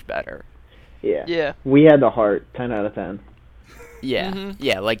was much better. Yeah. Yeah. We had the heart, 10 out of 10. Yeah. Mhm.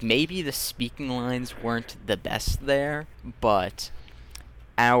 Yeah, like maybe the speaking lines weren't the best there, but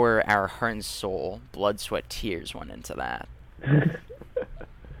our heart and soul, blood, sweat, tears went into that.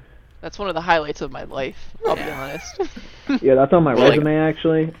 That's one of the highlights of my life, I'll be honest. Yeah, that's on my Well, like- resume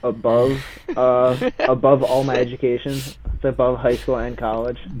actually. Above all my education, it's above high school and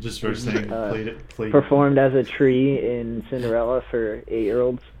college. Just first thing, played. Performed as a tree in Cinderella for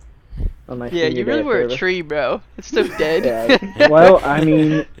 8-year-olds on my Yeah, senior you day really of were a service. tree, bro. It's so dead. Yeah. Well, I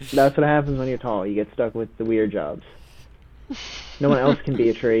mean, that's what happens when you're tall. You get stuck with the weird jobs. No one else can be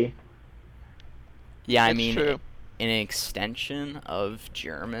a tree. Yeah, I That's mean, true. in an extension of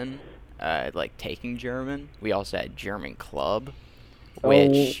German, like taking German, we also had German club,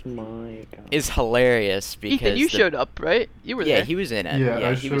 which Oh my god. is hilarious because Ethan, you showed up, right? You were Yeah, there. he was in it. Yeah,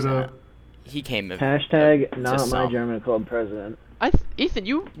 I he was showed in up. it. He came. Hashtag to not my some. German club president. Ethan,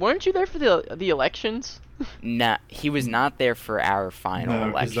 weren't you there for the elections? Nah, he was not there for our final No,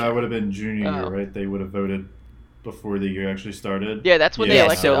 because election. that would have been junior year, Oh. right? They would have voted before the year actually started. Yeah, that's when they Yeah,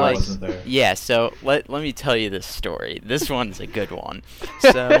 elected so, I like- wasn't there. Yeah, so let me tell you this story. This one's a good one.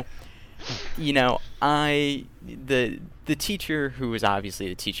 So, you know, the teacher who was obviously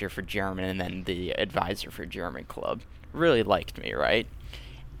the teacher for German and then the advisor for German club really liked me, right?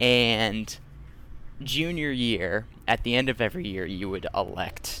 And junior year, at the end of every year, you would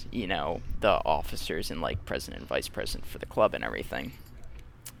elect, you know, the officers and like president and vice president for the club and everything.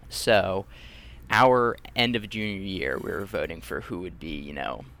 So, our end of junior year, we were voting for who would be, you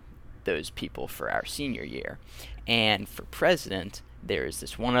know, those people for our senior year. And for president, there's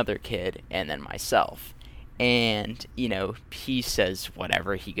this one other kid and then myself. And, you know, he says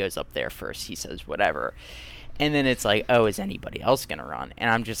whatever. He goes up there first. He says whatever. And then it's like, oh, is anybody else going to run? And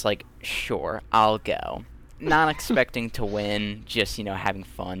I'm just like, sure, I'll go. Not expecting to win, just, you know, having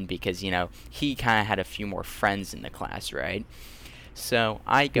fun because, you know, he kind of had a few more friends in the class, right? So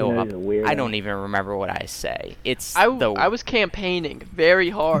I go Yeah, up. he's a weirdo. I don't even remember what I say. It's I the was campaigning very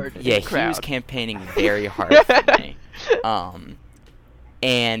hard. in yeah, the crowd. he was campaigning very hard for me.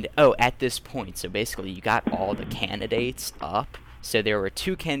 And at this point, so basically you got all the candidates up. So there were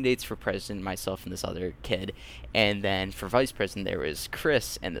 2 candidates for president, myself and this other kid, and then for vice president there was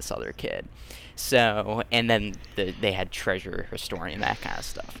Chris and this other kid. So, and then they had treasurer, historian, that kind of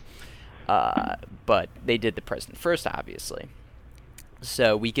stuff. But they did the president first, obviously.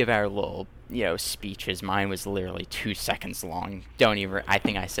 So we give our little, you know, speeches. Mine was literally 2 seconds long. I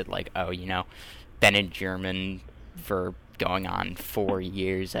think I said like, oh, you know, been in German for going on 4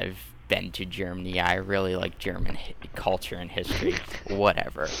 years. I've been to Germany. I really like German culture and history,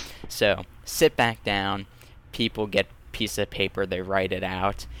 whatever. So sit back down. People get a piece of paper. They write it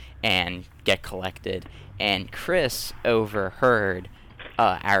out and get collected. And Chris overheard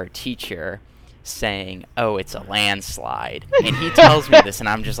our teacher saying, oh, it's a landslide. And he tells me this, and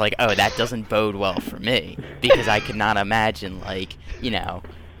I'm just like, oh, that doesn't bode well for me. Because I could not imagine, like, you know,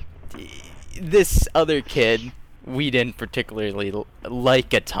 this other kid we didn't particularly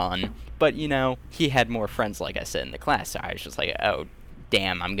like a ton. But, you know, he had more friends, like I said, in the class. So I was just like, oh,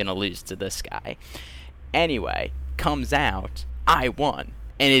 damn, I'm going to lose to this guy. Anyway, comes out, I won.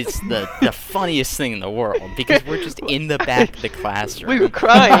 And it's the funniest thing in the world because we're just in the back of the classroom. We were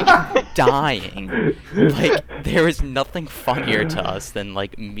crying. Dying. Like, there was nothing funnier to us than,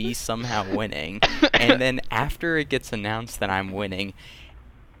 like, me somehow winning. And then after it gets announced that I'm winning,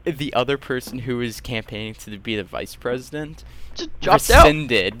 the other person who was campaigning to be the vice president Just dropped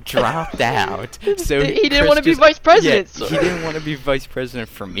out. dropped out. So He didn't Chris want to be just- vice president. Yeah, he didn't want to be vice president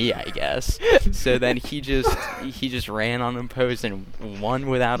for me, I guess. So then he just ran unopposed and won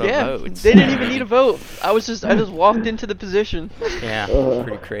without a Yeah, vote. they didn't even need a vote. I just walked into the position. Yeah, Ugh.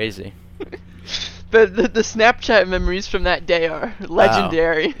 pretty crazy. But the Snapchat memories from that day are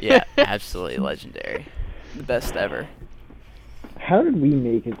legendary. Yeah, absolutely legendary. The best ever. How did we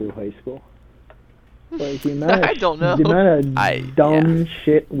make it through high school? Like the amount of I don't know. The amount of dumb yeah.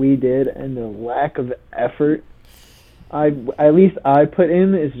 shit we did and the lack of effort at least I put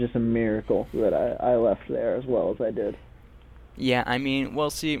in is just a miracle that I left there as well as I did. Yeah, I mean, well,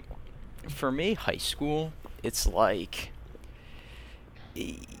 see, for me, high school, it's like,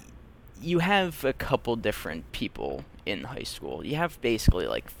 you have a couple different people in high school. You have basically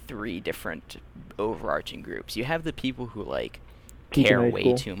like 3 different overarching groups. You have the people who like Peak in care high way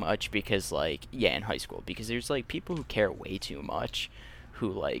school. too much because like in high school, because there's like people who care way too much,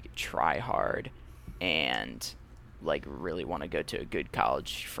 who like try hard and like really want to go to a good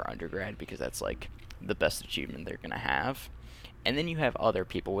college for undergrad because that's like the best achievement they're gonna have. And then you have other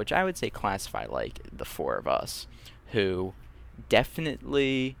people, which I would say classify like the 4 of us, who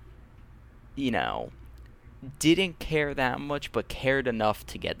definitely, didn't care that much, but cared enough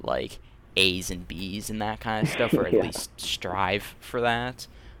to get like A's and B's and that kind of stuff, or at Yeah. least strive for that.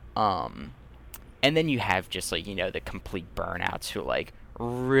 And then you have just like, the complete burnouts who like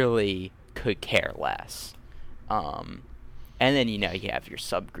really could care less. And then, you have your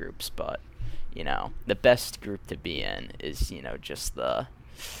subgroups, but, the best group to be in is, just the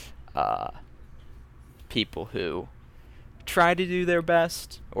people who try to do their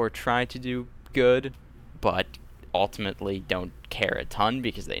best or try to do good, but ultimately don't care a ton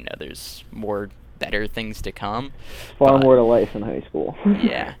because they know there's more better things to come. Far But, more to life in high school.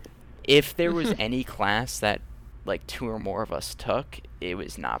 yeah. If there was any class that like 2 or more of us took, it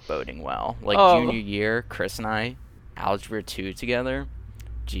was not boding well. Like junior year, Chris and I, Algebra 2 together,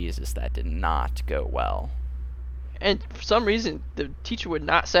 Jesus, that did not go well. And for some reason, the teacher would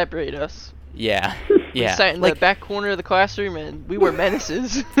not separate us. Yeah. We Yeah. sat in like, the back corner of the classroom, and we were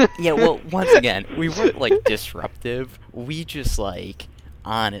menaces. yeah, well, once again, we weren't like disruptive. We just like,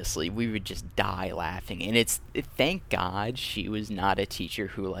 honestly, we would just die laughing. And thank God she was not a teacher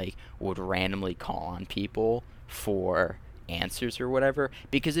who like would randomly call on people for answers or whatever,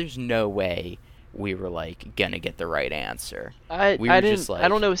 because there's no way we were like gonna get the right answer. I We were didn't. just, like- I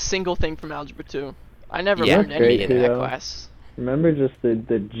don't know a single thing from Algebra 2. I never Yeah, learned anything me in that either. class. Remember just the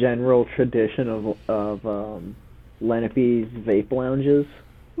general tradition of Lenape's vape lounges?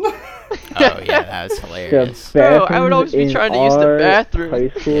 Oh yeah, that was The hilarious. Bro, I would always be bathrooms trying to in use the our bathroom. high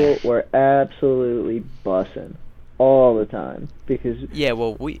school were absolutely bussin' all the time because Yeah,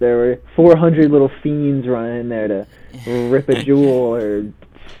 well, we there were 400 little fiends running in there to rip a jewel or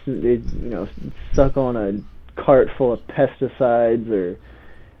suck on a cart full of pesticides or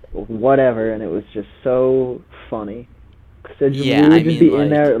whatever, and it was just so funny. So Yeah, we would I just mean, be in like-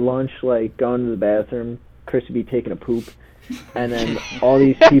 there at lunch, like going to the bathroom. Chris would be taking a poop, and then all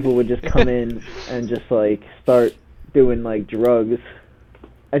these people would just come in and just like start doing like drugs,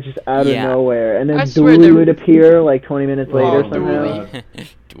 and just out of Yeah. nowhere. And I then swear Dooley there- would appear like 20 minutes later Oh, somehow. Dooley.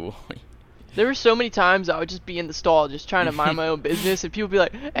 Dooley. There were so many times I would just be in the stall just trying to mind my own business, and people would be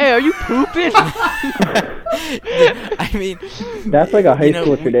like, "Hey, are you pooping?" I mean, That's like a high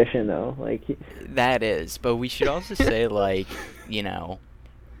school we- tradition, though. Like, That is, but we should also say like,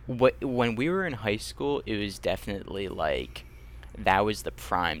 when we were in high school, it was definitely like that was the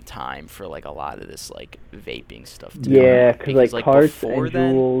prime time for like a lot of this like vaping stuff. To yeah, come. because like carts before and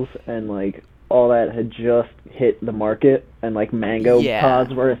then, jewels and like all that had just hit the market, and like mango Yeah.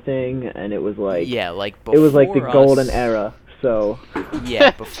 pods were a thing, and it was like yeah, like it was like the before golden us- era. So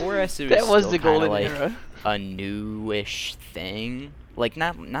Yeah, before us, it was That was still the kinda golden like era. a newish thing. Like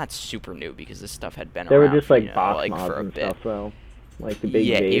not super new because this stuff had been there were around just for, like box mods for a and bit. stuff, though, like the big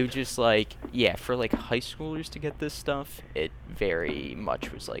Yeah, it vapes. was just like, for like high schoolers to get this stuff, it very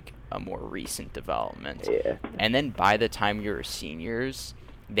much was like a more recent development. Yeah. And then by the time you were seniors,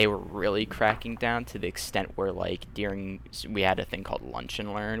 they were really cracking down to the extent where like we had a thing called Lunch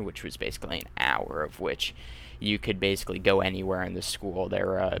and Learn, which was basically an hour of which you could basically go anywhere in the school. There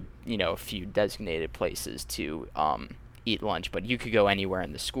were a few designated places to eat lunch, but you could go anywhere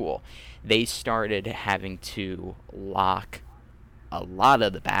in the school. They started having to lock a lot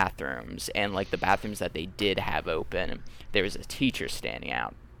of the bathrooms, and like the bathrooms that they did have open, there was a teacher standing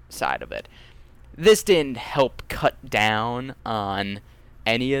outside of it. This didn't help cut down on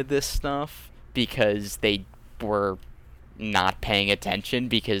any of this stuff because they were not paying attention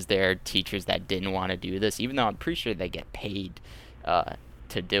because they're teachers that didn't want to do this, even though I'm pretty sure they get paid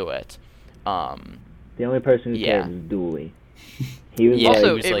to do it. The only person who Yeah. cared was Dooley. He was Yeah, like, Also,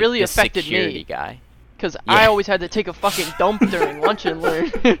 he was it like really the affected security me. guy. Because Yeah. I always had to take a fucking dump during Lunch and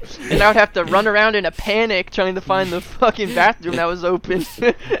Learn. And I would have to run around in a panic trying to find the fucking bathroom that was open.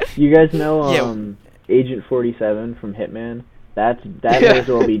 you guys know Yeah. Agent 47 from Hitman? That Yeah. is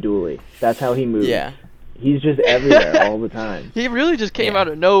Earl B. Dooley. That's how he moves. Yeah. He's just everywhere all the time. He really just came Yeah. out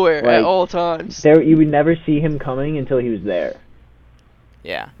of nowhere at Like, all times. There, you would never see him coming until he was there.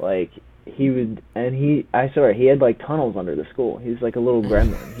 Yeah. Like he would, and I swear he had like tunnels under the school. He was like a little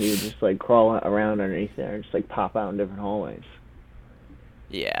gremlin. He would just like crawl around underneath there and just like pop out in different hallways.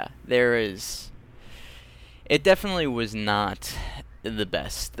 Yeah, there is. It definitely was not the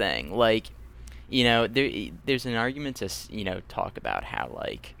best thing. Like, there's an argument to talk about how,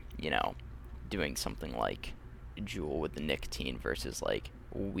 like, doing something like Juul with the nicotine versus like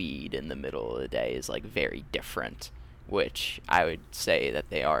weed in the middle of the day is like very different, which I would say that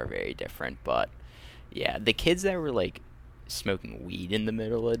they are very different. But yeah, the kids that were like smoking weed in the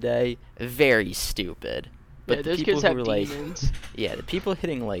middle of the day, very stupid. But Yeah, the those people kids who have were like, demons. yeah, the people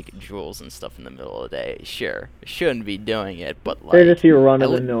hitting like Juuls and stuff in the middle of the day, sure, shouldn't be doing it, but like, They're just your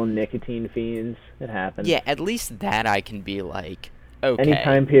run-of-the-mill nicotine fiends. It happens. yeah, at least that I can be like, okay. Any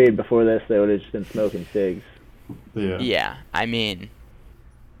time period before this, they would have just been smoking cigs. Yeah. Yeah, I mean,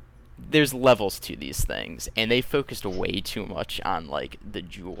 there's levels to these things, and they focused way too much on like the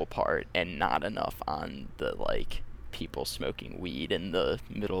Juul part and not enough on the like people smoking weed in the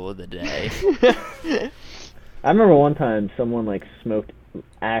middle of the day. I remember one time someone like smoked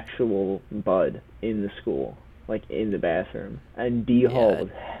actual bud in the school, like in the bathroom, and D Hall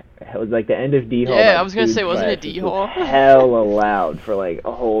was like the end of D Hall. Yeah, I was gonna say, wasn't it D Hall? Hella loud for like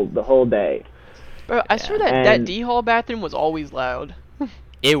the whole day. Bro, I swear that And- D Hall bathroom was always loud.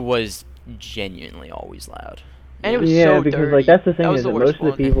 It was genuinely always loud. And it was yeah, so because dirty. like that's the thing That was is the that worst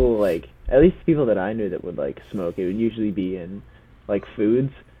most of the one. people like at least the people that I knew that would like smoke, it would usually be in like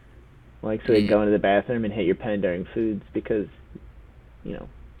foods. Like so they'd go into the bathroom and hit your pen during foods because you're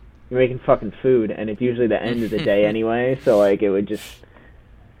making fucking food and it's usually the end of the day anyway, so like it would just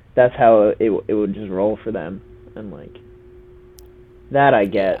that's how it would just roll for them. And like that I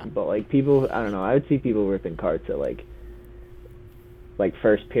get, Yeah. but like people, I don't know, I would see people ripping carts at like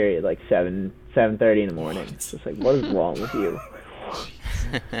first period, like 7:30 in the morning. It's just like, what is wrong with you?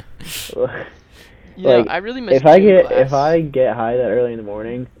 Yeah, like, I really miss if I gym get class. high that early in the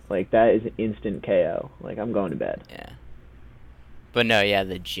morning, like that is instant KO. Like I'm going to bed. Yeah. But no, yeah,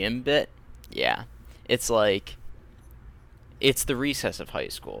 the gym bit, yeah. It's like, it's the recess of high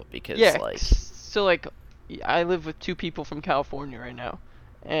school because, Yeah, like, so like, I live with 2 people from California right now,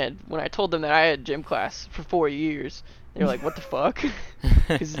 and when I told them that I had gym class for 4 years, they were like, "What the fuck?"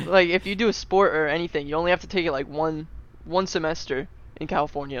 Because like, if you do a sport or anything, you only have to take it like one semester in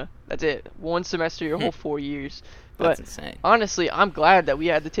California. That's it. One semester your whole 4 years. that's But insane. honestly, I'm glad that we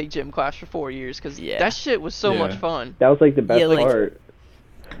had to take gym class for 4 years because Yeah. that shit was so much Yeah. fun. That was like the best Yeah, like- part.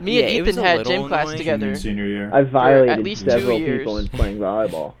 Me Yeah, and it was Ethan a had little gym class annoying. together. Junior, senior year. I violated least 2 several years. people in playing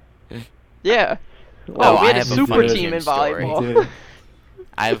volleyball. Yeah. Oh, Oh, we I had a have a super funny team gym in story. volleyball. Dude.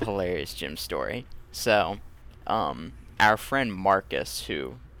 I have a hilarious gym story. So, our friend Marcus,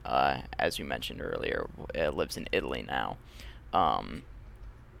 who, as you mentioned earlier, lives in Italy now,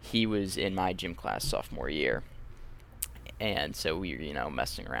 he was in my gym class sophomore year. And so we were,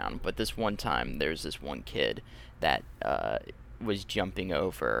 messing around. But this one time, there's this one kid that was jumping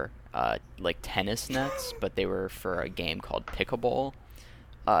over, like, tennis nets, but they were for a game called pickleball.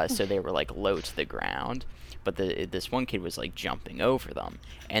 So they were, like, low to the ground. But this one kid was, like, jumping over them.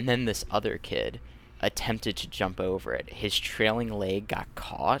 And then this other kid attempted to jump over it. His trailing leg got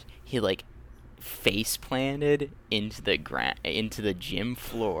caught. He, like, face planted into the gym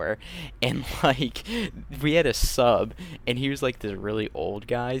floor, and like we had a sub and he was like this really old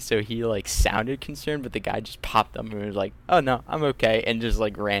guy, so he like sounded concerned, but the guy just popped up and was like, "Oh no, I'm okay," and just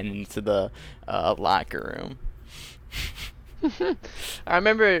like ran into the locker room. I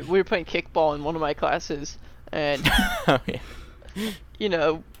remember we were playing kickball in one of my classes, and Oh,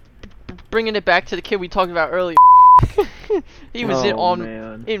 yeah. Bringing it back to the kid we talked about earlier. He was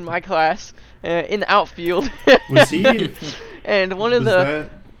Man. in my class, in the outfield. Was he? And one of Was the that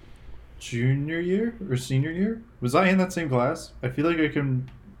junior year or senior year? Was I in that same class? I feel like I can.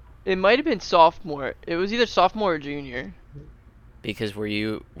 it might have been sophomore. It was either sophomore or junior. Because were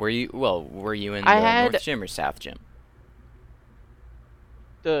you in I the had- North Gym or South Gym?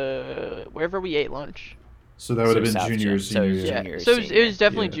 Wherever we ate lunch. So that would have So been South junior or Gym. So senior it's year. Yeah. Junior or So it senior. was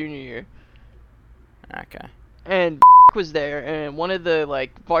definitely Yeah. junior year. Okay. And was there, and one of the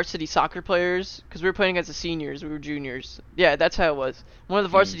like varsity soccer players, because we were playing against the seniors, we were juniors. Yeah, that's how it was. One of the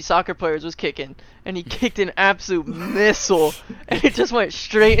varsity soccer players was kicking, and he kicked an absolute missile, and it just went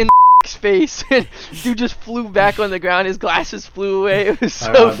straight in the face, and dude just flew back on the ground. His glasses flew away. It was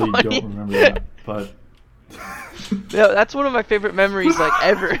I so oddly funny. don't remember that, but Yeah, that's one of my favorite memories like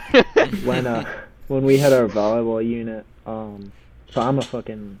ever. When we had our volleyball unit, so I'm a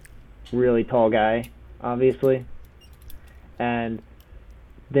fucking really tall guy, obviously, and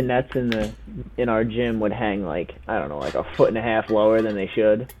the nets in our gym would hang like, I don't know, like a foot and a half lower than they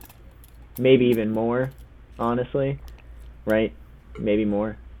should, maybe even more, honestly, right? Maybe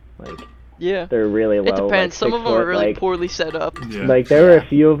more, like Yeah, they're really low. it depends. Like Some 6 of them are foot, really like, poorly set up. yeah. Like there were a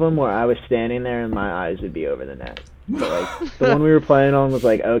few of them where I was standing there and my eyes would be over the net. But like the one we were playing on was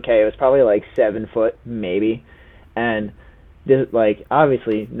like okay, it was probably like 7 foot maybe, and like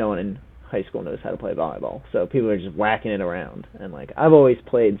obviously no one in high school knows how to play volleyball, so people are just whacking it around. And like I've always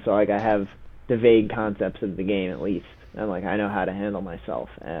played, so like I have the vague concepts of the game at least, and like I know how to handle myself.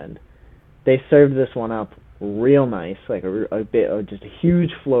 And they served this one up real nice, like a bit of just a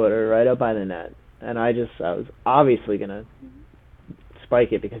huge floater right up by the net, and I was obviously gonna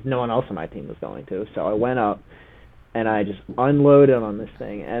spike it because no one else on my team was going to. So I went up and I just unloaded on this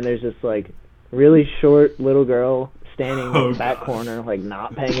thing, and there's this like really short little girl standing in the back corner, like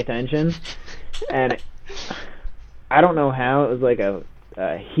not paying attention, and I don't know how, it was like a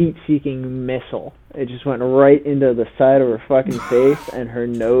heat-seeking missile. It just went right into the side of her fucking face, and her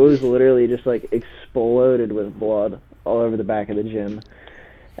nose literally just like exploded with blood all over the back of the gym.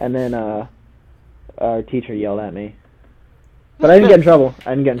 And then our teacher yelled at me, but I didn't get in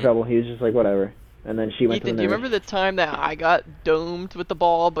trouble. He was just like, whatever. And then she went Ethan, to the do you nurse. remember the time that I got domed with the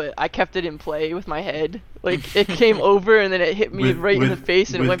ball, but I kept it in play with my head? Like, it came over and then it hit me right in the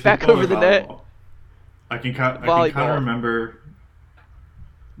face and it went back over the net. I can kind of remember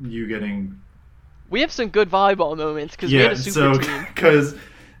you getting... We have some good volleyball moments because we had a super team. Because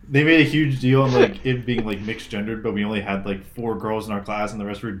they made a huge deal on like it being like mixed gendered, but we only had like 4 girls in our class and the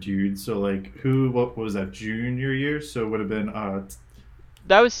rest were dudes. So like what was that, junior year? So it would have been...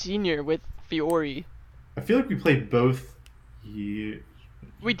 That was senior with Fiore. I feel like we played both years.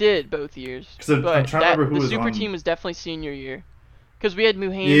 We did both years. I'm trying to remember who the was super on... team was definitely senior year. Because we had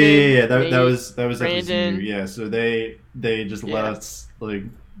Muhammad. Yeah. That was Brandon. definitely senior. Yeah, so they just let us like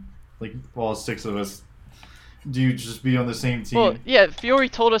all 6 of us just be on the same team. Well, yeah, Fiore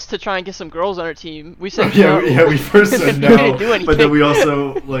told us to try and get some girls on our team. We said yeah, no. yeah, we first said We no, didn't do anything. but then we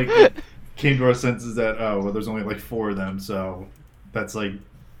also like came to our senses that there's only like 4 of them, so that's like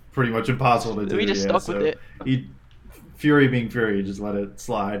pretty much impossible to do. We just stuck with it. Fury being Fury, just let it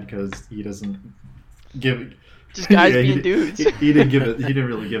slide because he doesn't give. Just guys being dudes. He didn't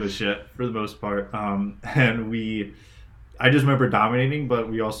really give a shit for the most part. And I just remember dominating, but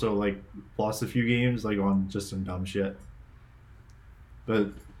we also like lost a few games like on just some dumb shit. But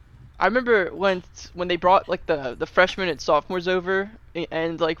I remember when they brought like the freshmen and sophomores over,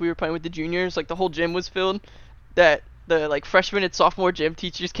 and like we were playing with the juniors, like the whole gym was filled. That the like freshman and sophomore gym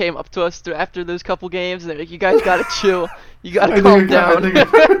teachers came up to us after those couple games, and they're like, "You guys gotta chill. You gotta calm down." I think I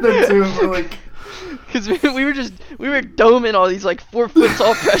heard that too. We're like, because we were doming all these like 4 foot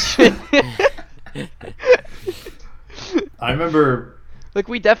tall freshmen. I remember. Like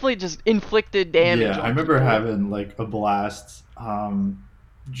we definitely just inflicted damage. Yeah, I remember having like a blast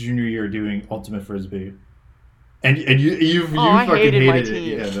junior year doing ultimate frisbee. And you I fucking hated my hated it.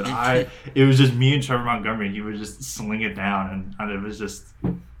 team. Yeah, but it was just me and Trevor Montgomery, and he would just sling it down, and it was just,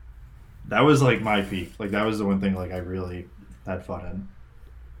 that was like my peak. Like that was the one thing like I really had fun in.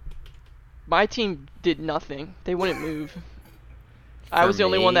 My team did nothing. They wouldn't move. I was the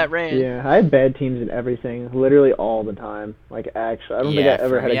only one that ran. Yeah, I had bad teams in everything, literally all the time. Like actually, I don't think I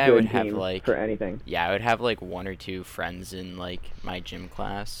ever had a good team for anything. Yeah, I would have like 1 or 2 friends in like my gym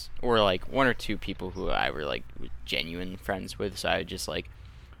class, or like 1 or 2 people who I were like genuine friends with. So I would just like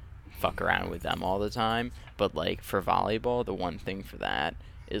fuck around with them all the time. But like for volleyball, the one thing for that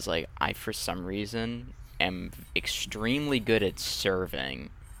is like I for some reason am extremely good at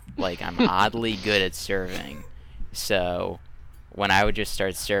serving. Like I'm oddly good at serving. So when I would just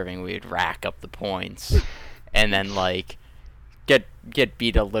start serving, we would rack up the points, and then like get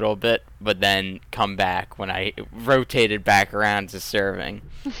beat a little bit, but then come back when I rotated back around to serving.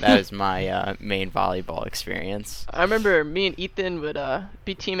 That was my main volleyball experience. I remember me and Ethan would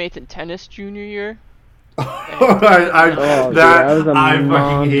be teammates in tennis junior year. I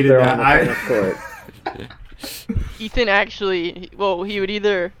fucking hated that. Ethan actually, he would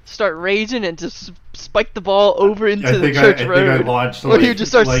either start raging and just spike the ball over into the church road, I think I launched, or he would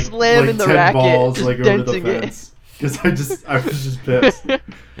just start slamming the 10 racket, balls, just over the denting fence. Because I was just pissed.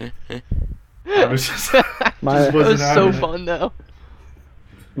 I was just, That was so fun though.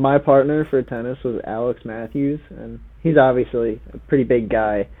 My partner for tennis was Alex Matthews, and he's obviously a pretty big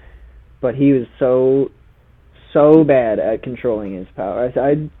guy, but he was so bad at controlling his power.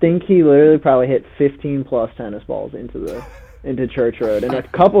 I think he literally probably hit 15 plus tennis balls into Church Road, and a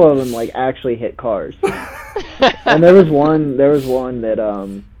couple of them like actually hit cars. And there was one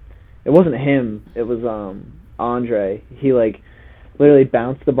that it wasn't him, it was Andre. He like literally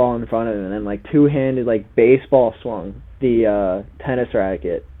bounced the ball in front of him and then like two-handed like baseball swung the tennis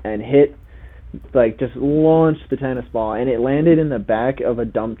racket and hit, like just launched the tennis ball, and it landed in the back of a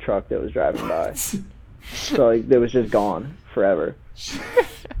dump truck that was driving by. So like it was just gone forever.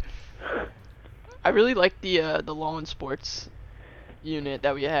 I really liked the law and sports unit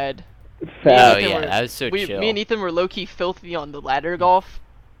that we had. Fat. Oh yeah, that was so chill. Me and Ethan were low-key filthy on the ladder golf.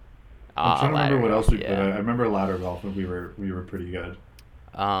 I'm trying to remember what else we played. yeah. I remember ladder golf, and we were pretty good.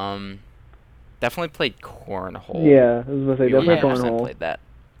 Definitely played cornhole. Yeah, I was gonna say We definitely 100% cornhole. played that.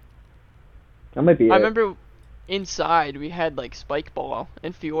 That might be it. I remember inside we had like spike ball,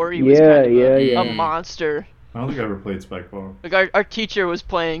 and Fiore was Yeah, kind of yeah. a monster. I don't think I ever played spike ball. Like our teacher was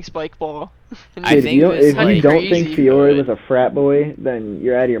playing spike ball. And I Dude, think it was, if you like, don't think crazy Fiore good. was a frat boy, then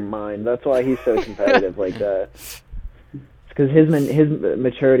you're out of your mind. That's why he's so competitive like that. Because his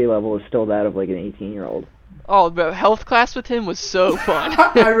maturity level is still that of like an 18-year-old. Oh, bro, health class with him was so fun.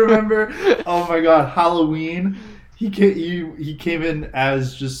 I remember. Oh my god, Halloween. He came in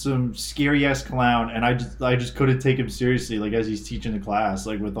as just some scary ass clown, and I just couldn't take him seriously. Like as he's teaching the class,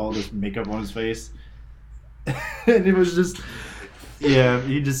 like with all this makeup on his face, and it was just, yeah,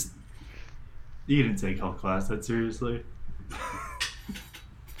 he didn't take health class that seriously.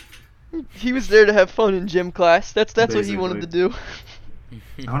 He was there to have fun in gym class. That's what he wanted to do.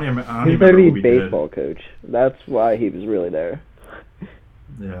 I don't even He's remember there to be what we did. baseball coach. That's why he was really there.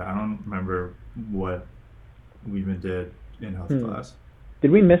 Yeah, I don't remember what we even did in health class.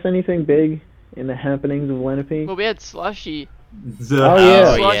 Did we miss anything big in the happenings of Lenape? Well, we had slushy. Oh, yeah.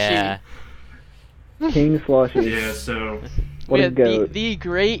 Oh Slushy. yeah. King Slushy. Yeah, so What We a had goat. the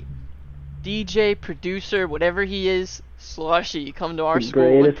great DJ producer, whatever he is, Slushy, come to our The school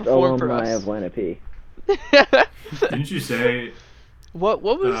and greatest perform for alumni us. of Lenape. didn't you say, What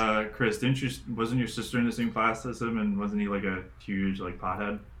was? Chris? Wasn't your sister in the same class as him, and wasn't he like a huge like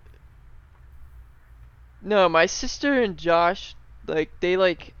pothead? No, my sister and Josh, they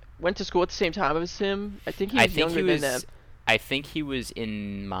went to school at the same time as him. I think he was younger than them. I think he was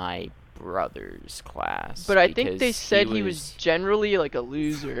in my brother's class. But I think because they said he was generally like a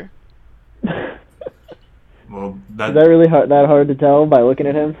loser. Well, Is that really that hard to tell by looking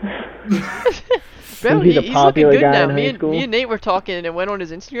at him? Bro, Was he the he's looking popular good guy now. in high school? Me and Nate were talking and it went on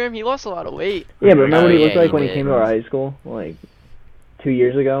his Instagram. He lost a lot of weight. Yeah, but remember what he Oh, looked yeah, like he when he did. came to our high school? Like 2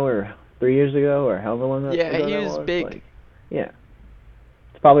 years ago or 3 years ago or however long that Yeah, ago he that was was? big. Like, yeah.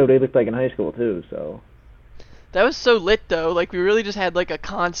 It's probably what he looked like in high school too, so. That was so lit though. Like we really just had like a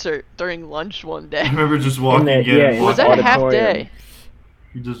concert during lunch one day. I remember just walking In the- in. yeah, Was that a half auditorium. day?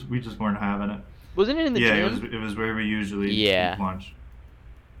 We just weren't having it. Wasn't it in the Yeah, gym? it was where we usually Yeah. eat lunch.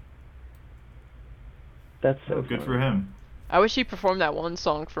 That's so Good funny. for him. I wish he performed that one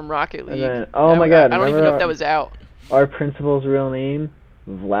song from Rocket League. And then, oh my god, I don't even remember know if that was out. our principal's real name?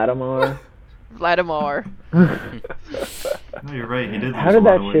 Vladimir. Vladimir. No, you're right. He did. How lose did a lot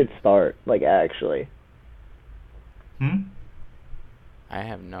that of weight. shit start? Like, actually. I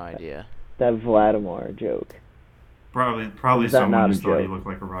have no idea. That Vladimir joke. Probably Is that not someone a just thought he joke? looked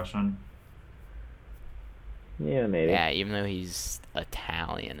like a Russian. Yeah, maybe. Yeah, even though he's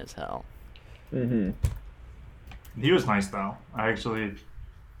Italian as hell. Mm-hmm. He was nice though. I actually.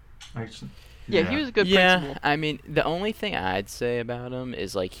 Yeah, he was a good Yeah, principal. I mean, the only thing I'd say about him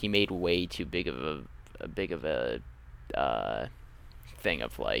is like he made way too big of a thing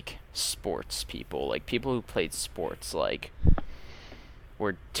of like sports people. Like people who played sports like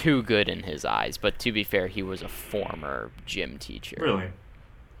were too good in his eyes. But to be fair, he was a former gym teacher. Really,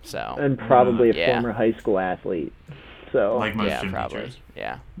 So And probably a Yeah. former high school athlete. So. like most yeah, gym probably. teachers.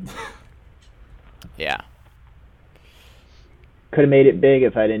 Yeah. Yeah. Could have made it big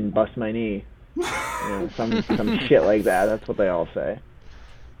if I didn't bust my knee. You know, some shit like that. That's what they all say.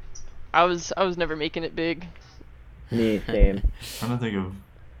 I was never making it big. Me, same. I'm trying to think of.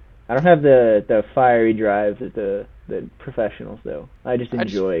 I don't have the fiery drive that the professionals do. I just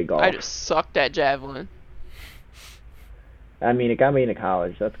enjoy golf. I just sucked at javelin. I mean, it got me into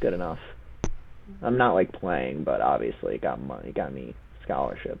college. That's good enough. I'm not like playing, but obviously it got money, got me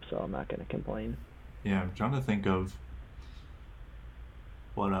scholarship, so I'm not gonna complain. Yeah, I'm trying to think of.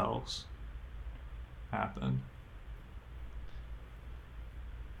 What else happened?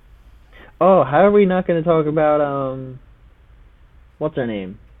 Oh, how are we not gonna talk about what's her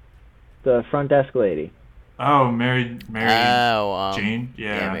name? The front desk lady, Oh, Mary Oh, Jane.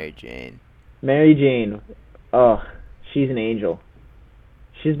 Yeah. Mary Jane. Mary Jane. Oh, she's an angel.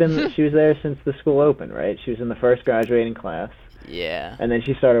 She was there since the school opened, right? She was in the first graduating class, Yeah. and then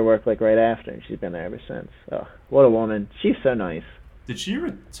she started work like right after, and she's been there ever since. Oh, what a woman! She's so nice. Did she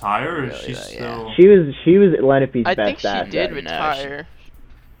retire or is she Really, yeah. still? She was Lenape's I best think she asset. did No, retire.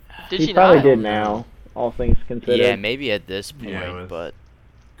 Did She she probably not? did now, all things considered. Yeah, maybe at this point, Yeah, with- but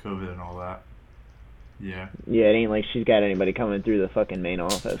COVID and all that. Yeah. Yeah, it ain't like she's got anybody coming through the fucking main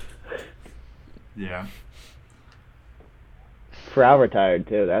office. Yeah. Frau retired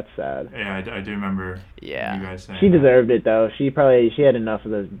too. That's sad. Yeah, I do remember Yeah. you guys saying She that. deserved it though. She had enough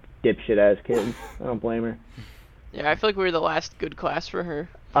of those dipshit ass kids. I don't blame her. Yeah, I feel like we were the last good class for her.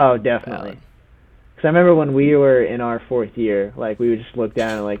 Oh, definitely. Because I remember when we were in our 4th year, like we would just look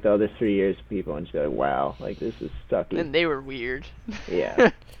down at like the other 3 years of people and just go, "Wow, like this is sucky." And they were weird.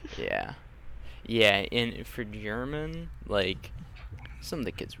 Yeah. Yeah. Yeah, and for German, like, some of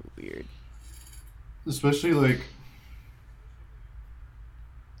the kids were weird. Especially like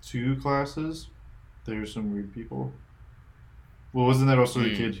 2 classes, there were some weird people. Well, wasn't that also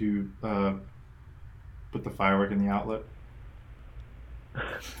the kid who put the firework in the outlet?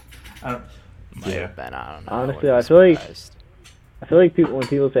 Might have been, I don't know. Honestly, wouldn't I be feel like- surprised. I feel like when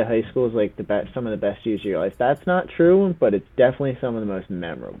people say high school is like some of the best years of your life, that's not true, but it's definitely some of the most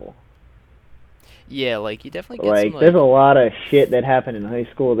memorable. Yeah, like, you definitely get Like, some, there's a lot of shit that happened in high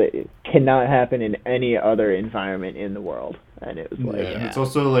school that cannot happen in any other environment in the world. And it was like, Yeah, and it's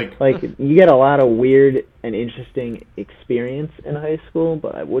also like you get a lot of weird and interesting experience in high school,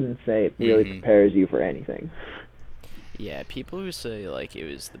 but I wouldn't say it really prepares you for anything. Yeah, people who say, like, it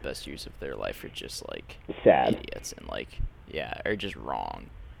was the best years of their life are just, like, Sad. idiots and, like, yeah, are just wrong.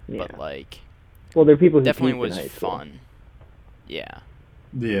 Yeah. But, like, Well, there are people who definitely peaked in was high school. fun. Yeah.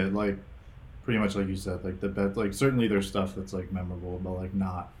 yeah, like pretty much like you said, like the best. Like certainly there's stuff that's like memorable, but like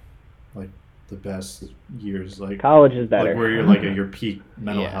not like the best years. Like College is better. like where you're like at your peak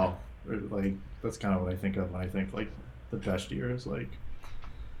mental Yeah. health. Or, like that's kind of what I think of when I think like the best years. Like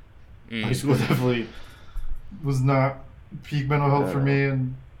high school definitely was not peak mental health for me,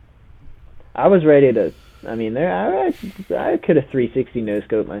 and I was ready to. I mean, I could have 360 no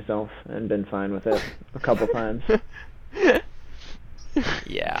scope myself and been fine with it a couple times.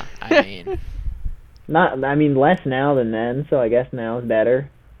 Yeah, I mean, Less now than then, so I guess now is better.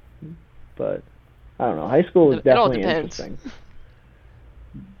 But I don't know. High school was It all definitely depends. interesting.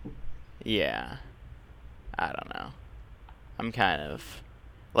 yeah. I don't know. I'm kind of,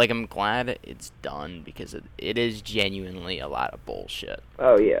 like, I'm glad it's done because it is genuinely a lot of bullshit.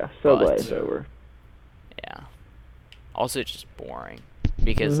 Oh yeah, so But- glad it's over. Yeah. Also, it's just boring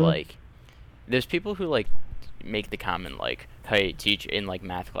because Mhm. like, there's people who like make the comment like, "Hey, teacher," in like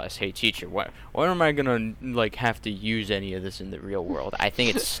math class, "Hey, teacher, when am I gonna like have to use any of this in the real world?" I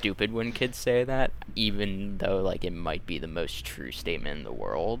think it's stupid when kids say that, even though like it might be the most true statement in the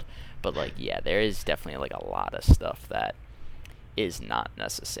world. But like, yeah, there is definitely like a lot of stuff that is not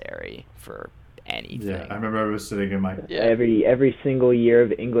necessary for anything. yeah, I remember I was sitting in my Yeah. Every single year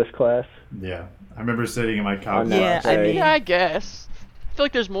of English class. yeah, I remember sitting in my calc Yeah, class. I mean, Yeah, I guess. I feel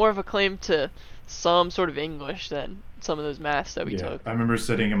like there's more of a claim to some sort of English than some of those maths that we Yeah, took. I remember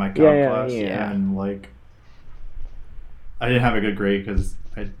sitting in my calc Yeah, class yeah. and like I didn't have a good grade because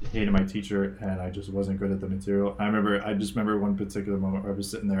I hated my teacher and I just wasn't good at the material. I just remember one particular moment where I was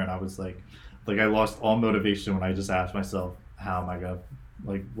sitting there and I was like I lost all motivation when I just asked myself, how am I gonna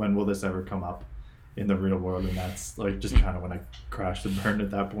like when will this ever come up in the real world? And that's like just kind of when I crashed and burned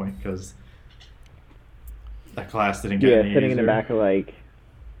at that point because that class didn't get any Sitting in the easier. back of like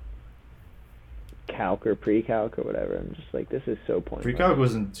calc or pre-calc or whatever. I'm just like, this is so pointless. Pre-calc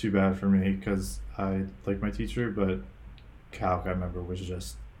wasn't too bad for me because I liked my teacher, but calc I remember was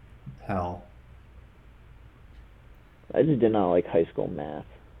just hell. I just did not like high school math.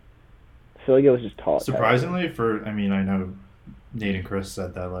 I feel like it was just taught. Surprisingly, I know Nate and Chris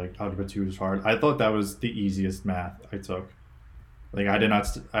said that like algebra 2 was hard. I thought that was the easiest math I took. Like I did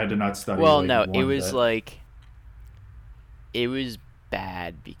not study. Well, like, no, it one was bit. like, it was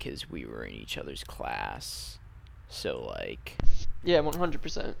bad because we were in each other's class. So like, Yeah,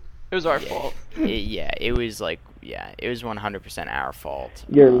 100%. It was our Yeah. fault. it was like, it was 100% our fault.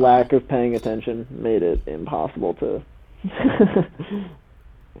 Your lack of paying attention made it impossible to.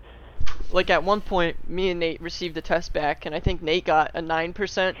 Like at one point, me and Nate received a test back, and I think Nate got a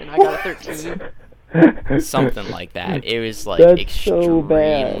 9% and I got a 13. Something like that. It was like That's so bad.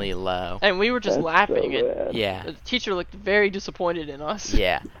 extremely low. And we were just That's laughing. so And bad. Yeah. the teacher looked very disappointed in us.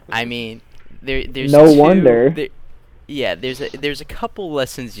 Yeah, I mean, there's No two- wonder. There's a couple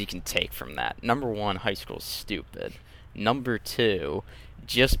lessons you can take from that. Number one, high school's stupid. Number two,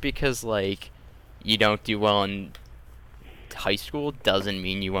 just because like you don't do well in high school doesn't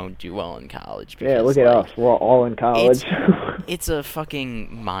mean you won't do well in college. Yeah, Because, look at like, us. We're all in college. It's a fucking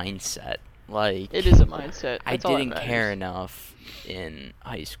mindset. Like, It is a mindset. I That's all that didn't care matters. enough in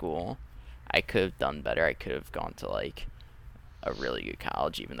high school. I could have done better. I could have gone to like a really good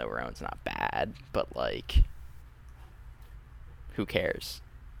college, even though Rowan's not bad. But like, who cares?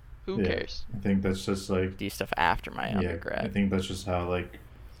 Who Yeah. cares? I think that's just like Do stuff after my I undergrad. think that's just how like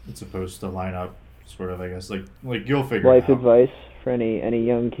it's supposed to line up. Sort of, I guess. Like you'll figure Life it out. advice. For any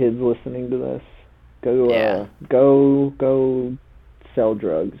young kids listening to this, go Yeah. go sell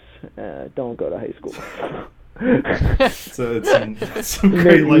drugs. Don't go to high school. So it's some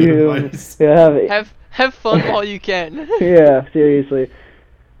great life advice. Yeah, Have fun while you can. yeah, seriously.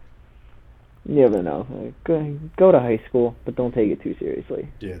 You never know. Go to high school, but don't take it too seriously.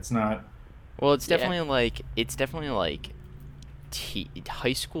 Yeah, it's not. Well, it's Yeah. definitely like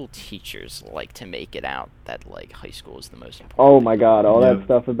high school teachers like to make it out that like high school is the most important. Oh my God, all that Yep.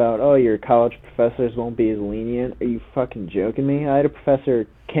 stuff about your college professors won't be as lenient. Are you fucking joking me? I had a professor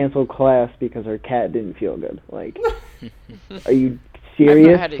cancel class because her cat didn't feel good. Like, are you serious?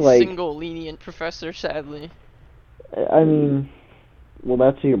 I've not had a Like, single lenient professor, sadly. I mean, well,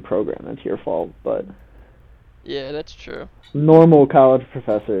 that's your program. That's your fault. But Yeah, that's true. normal college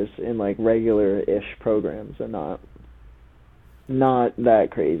professors in like regular-ish programs are not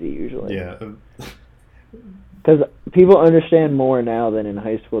that crazy usually. Yeah. Because people understand more now than in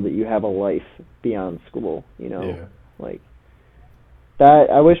high school that you have a life beyond school. You know, Yeah. like that.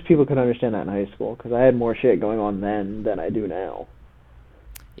 I wish people could understand that in high school because I had more shit going on then than I do now.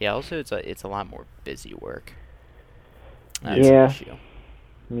 Yeah. Also, it's a lot more busy work. Yeah. That's an issue.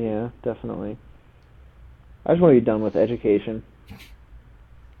 Yeah, definitely. I just want to be done with education.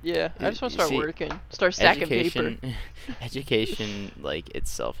 Yeah, I just want to start See, working. Start stacking paper. Education, like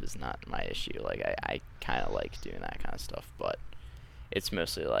itself, is not my issue. Like I kind of like doing that kind of stuff, but it's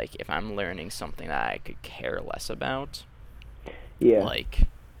mostly like if I'm learning something that I could care less about. Yeah, Like,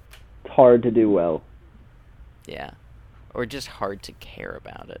 it's hard to do well. yeah, or just hard to care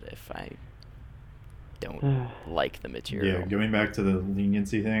about it if I don't like the material. Yeah, going back to the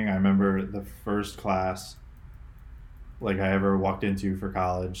leniency thing, I remember the first class like I ever walked into for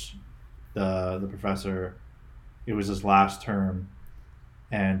college, the professor, it was his last term,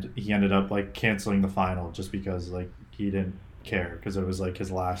 and he ended up like canceling the final just because like he didn't care because it was like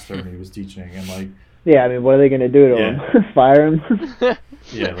his last term he was teaching, and like Yeah, I mean, what are they gonna do to Yeah. him? Fire him?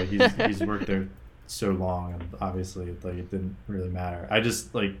 yeah, like he's worked there so long, and obviously like it didn't really matter. I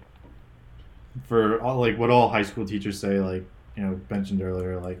just like for all like what all high school teachers say, like mentioned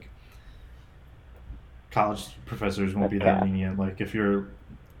earlier, like college professors won't be That's that cap. lenient. Like if you're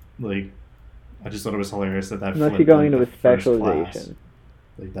like, I just thought it was hilarious that Unless flipped, you're going like, to the a first specialization. class,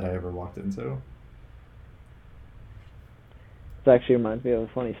 like that I ever walked into. It actually reminds me of a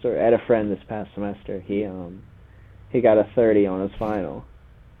funny story. I had a friend this past semester. He got a 30 on his final,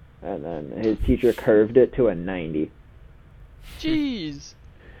 and then his teacher curved it to a 90. Jeez.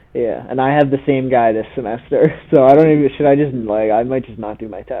 Yeah, and I have the same guy this semester, so I don't even. Should I just like? I might just not do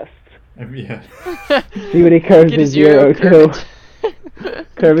my tests. Yeah. See what he curves Get to a zero, zero curve to.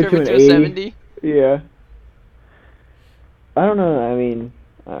 Curve it to an a 80. 70. Yeah. I don't know. I mean,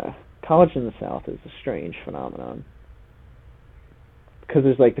 college in the South is a strange phenomenon. Because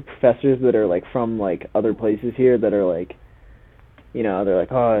there's like the professors that are like from like other places here that are like, they're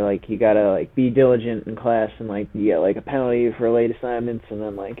like, oh, like you gotta like be diligent in class and like you get like a penalty for late assignments, and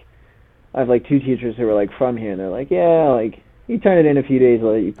then like I have like two teachers who are like from here and they're like, yeah, like you turn it in a few days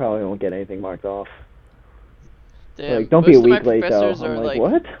late, you probably won't get anything marked off. Damn, Like, don't be a most of my week late though. professors I'm are like,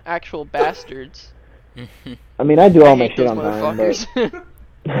 what? actual bastards. I mean, I do all I my hate shit those on time, motherfuckers.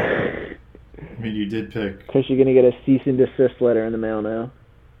 but I mean, you did pick. because you're gonna get a cease and desist letter in the mail now.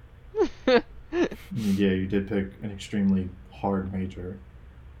 Yeah, you did pick an extremely hard major.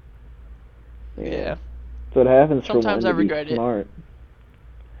 Yeah. That's what happens Sometimes for I one to regret be it. smart.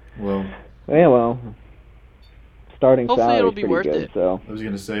 Well, Yeah, well, starting Hopefully salary it'll is be pretty worth good, it. so. I was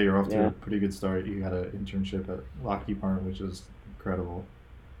gonna say you're off to Yeah. a pretty good start. You got an internship at Lockheed Martin, which is incredible.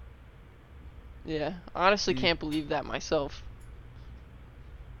 Yeah, honestly can't believe that myself.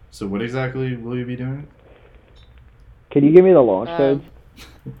 So what exactly will you be doing? Can you give me the launch codes?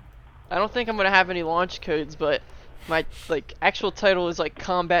 I don't think I'm gonna have any launch codes, but my actual title is like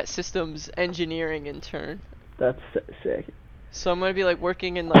Combat Systems Engineering Intern. That's sick. So I'm gonna be like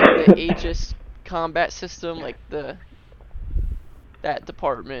working in like the Aegis combat system, like that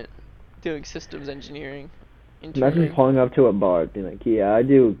department, doing systems engineering. Imagine Interning. pulling up to a bar, being like, "Yeah, I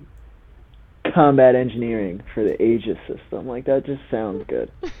do combat engineering for the Aegis system." Like that just sounds good.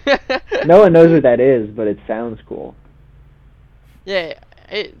 No one knows what that is, but it sounds cool. Yeah,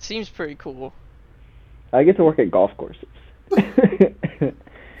 it seems pretty cool. I get to work at golf courses. I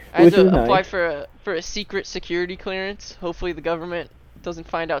had Which to is apply nice. for a secret security clearance. Hopefully the government doesn't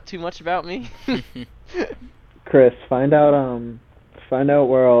find out too much about me. Chris, find out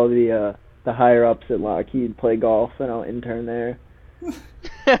where all the higher ups at Lockheed play golf, and I'll intern there.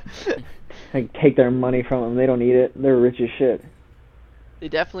 I take their money from them. They don't need it. They're rich as shit. They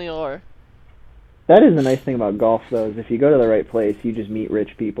definitely are. That is the nice thing about golf, though, is if you go to the right place, you just meet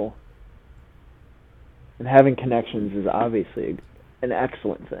rich people. And having connections is obviously an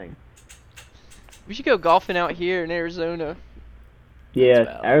excellent thing. We should go golfing out here in Arizona. Yeah,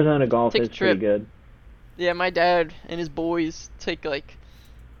 valid. Arizona golf Take a is pretty trip. good. Yeah, my dad and his boys take I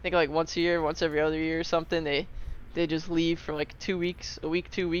think once a year, once every other year or something. They just leave for like 2 weeks, a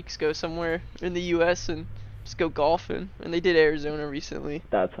week, 2 weeks, go somewhere in the U.S. and just go golfing. And they did Arizona recently.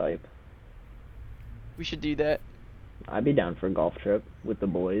 That's hype. We should do that. I'd be down for a golf trip with the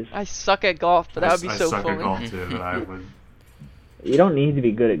boys. I suck at golf, but that would be I so suck fun. at golf too, but I would. You don't need to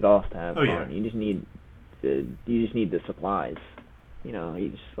be good at golf to have Oh, fun. yeah. You just need the supplies. You know, you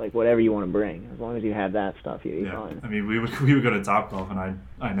just like whatever you want to bring. As long as you have that stuff, you'll be Yeah, fine. I mean, we would go to Topgolf, and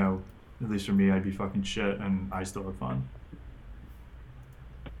I know, at least for me, I'd be fucking shit, and I still have fun.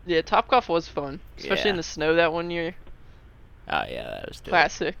 Yeah, Topgolf was fun, especially in Yeah. the snow that one year. Oh yeah, that was dope.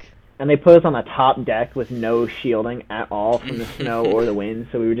 Classic. And they put us on the top deck with no shielding at all from the snow or the wind,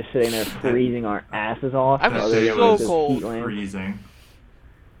 so we were just sitting there freezing our asses off. I That was day Other so than just cold. heat lamps. Freezing.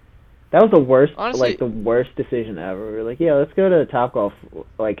 That was the worst, Honestly- like the worst decision ever. We were like, yeah, let's go to Topgolf,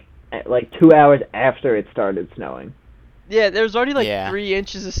 like 2 hours after it started snowing. Yeah, there was already like Yeah. 3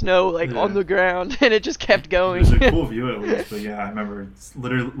 inches of snow Yeah. on the ground, and it just kept going. It was a cool view at least, but yeah, I remember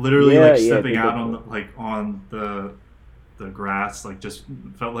literally Yeah, like yeah, stepping people- out on the grass, like just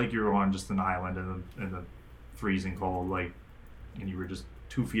felt like you were on just an island in the freezing cold, like, and you were just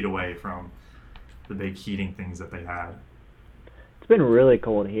 2 feet away from the big heating things that they had. It's been really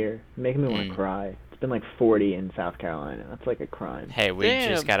cold here, making me want to Mm. cry. It's been like 40 in South Carolina. That's like a crime. Hey, we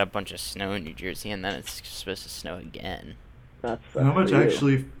just Damn. got a bunch of snow in New Jersey, and then it's supposed to snow again. That's How much weird.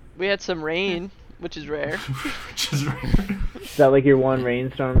 actually? We had some rain, which is rare. Which is rare. Is that like your one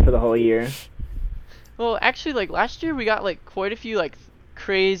rainstorm for the whole year? Well, actually, like last year we got like quite a few like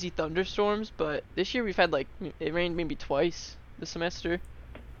crazy thunderstorms, but this year we've had like it rained maybe twice this semester.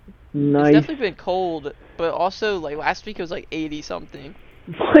 It's Nice. definitely been cold, but also like last week it was like 80 something.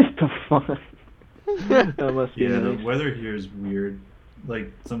 What the fuck? That must be Yeah, the nice. weather here is weird.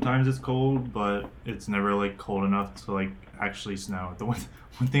 Like sometimes it's cold, but it's never like cold enough to like actually snow. The one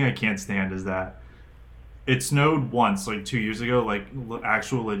thing I can't stand is that it snowed once, like 2 years ago. Like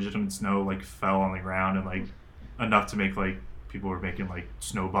actual legitimate snow like fell on the ground, and like enough to make like people were making like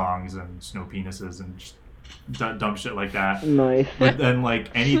snow bongs and snow penises and just dumb shit like that. Nice. But then like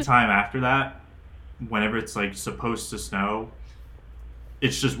any time after that, whenever it's like supposed to snow,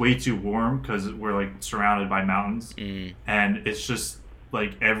 it's just way too warm because we're like surrounded by mountains, Mm. and it's just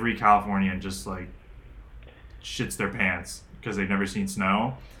like every Californian just like shits their pants because they've never seen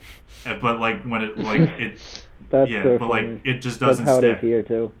snow. But like when it like it That's yeah, so but funny. like it just That's doesn't how it is stick here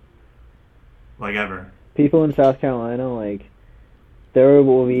too. like ever. People in South Carolina, like, there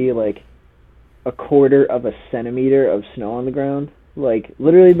will be like a quarter of a centimeter of snow on the ground. Like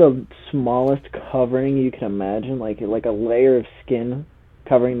literally the smallest covering you can imagine, like a layer of skin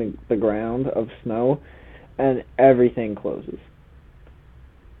covering the ground of snow, and everything closes.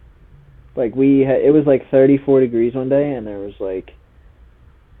 Like it was like 34 degrees one day, and there was like,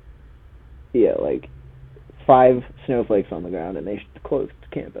 yeah, like 5 snowflakes on the ground, and they closed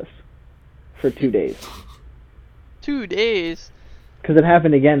campus for 2 days. 2 days. Because it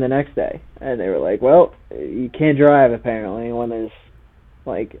happened again the next day, and they were like, well, you can't drive apparently when there's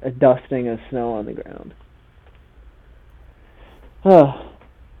like a dusting of snow on the ground. Oh,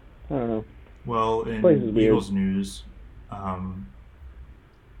 I don't know. Well, in place is weird. Eagles news,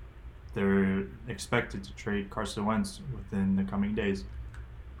 they're expected to trade Carson Wentz within the coming days.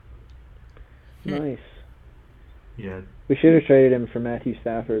 Nice. Yeah, We should have traded him for Matthew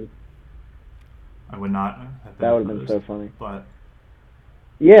Stafford. I would not have been That would have been opposed, so funny. But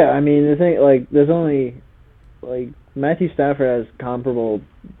Yeah, I mean, the thing, like, there's only, like, Matthew Stafford has comparable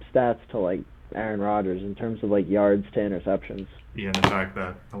stats to, like, Aaron Rodgers in terms of, like, yards to interceptions. yeah, and the fact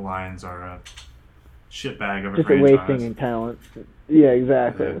that the Lions are a shitbag of a Just a franchise. wasting talent. Yeah,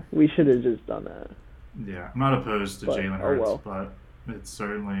 exactly. Yeah. We should have just done that. Yeah, I'm not opposed to But, Jalen oh Hurts, well. but it's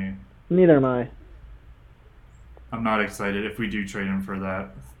certainly Neither am I. I'm not excited if we do trade him for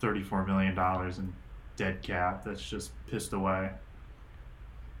that $34 million in dead cap that's just pissed away.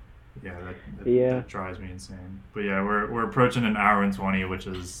 Yeah, that drives me insane. But yeah, we're approaching an hour and 20, which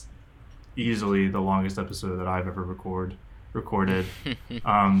is easily the longest episode that I've ever recorded. Oh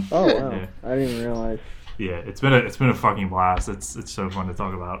wow, Yeah. I didn't even realize. Yeah, it's been a fucking blast. It's so fun to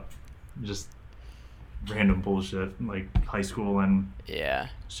talk about, just random bullshit like high school and Yeah.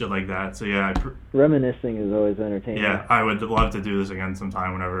 shit like that. So yeah, Reminiscing is always entertaining. yeah, I would love to do this again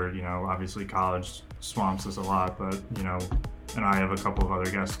sometime. Whenever obviously college swamps us a lot, but and I have a couple of other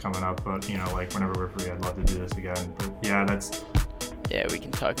guests coming up. But like whenever we're free, I'd love to do this again. But yeah, we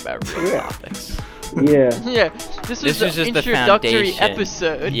can talk about real topics. Yeah. Yeah, this was just the the introductory foundation.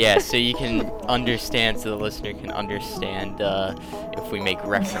 episode. Yeah, so you can understand, so the listener can understand if we make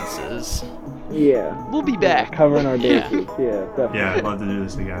references. Yeah. We'll be back. Covering our Yeah. bases. Yeah, definitely. yeah, I'd love to do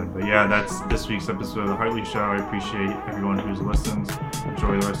this again. But yeah, that's this week's episode of the Hartley Show. I appreciate everyone who's listened.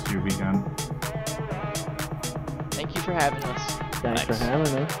 Enjoy the rest of your weekend. Thank you for having us. Thanks for Thanks.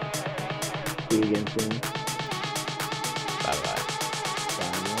 having us. See you again soon.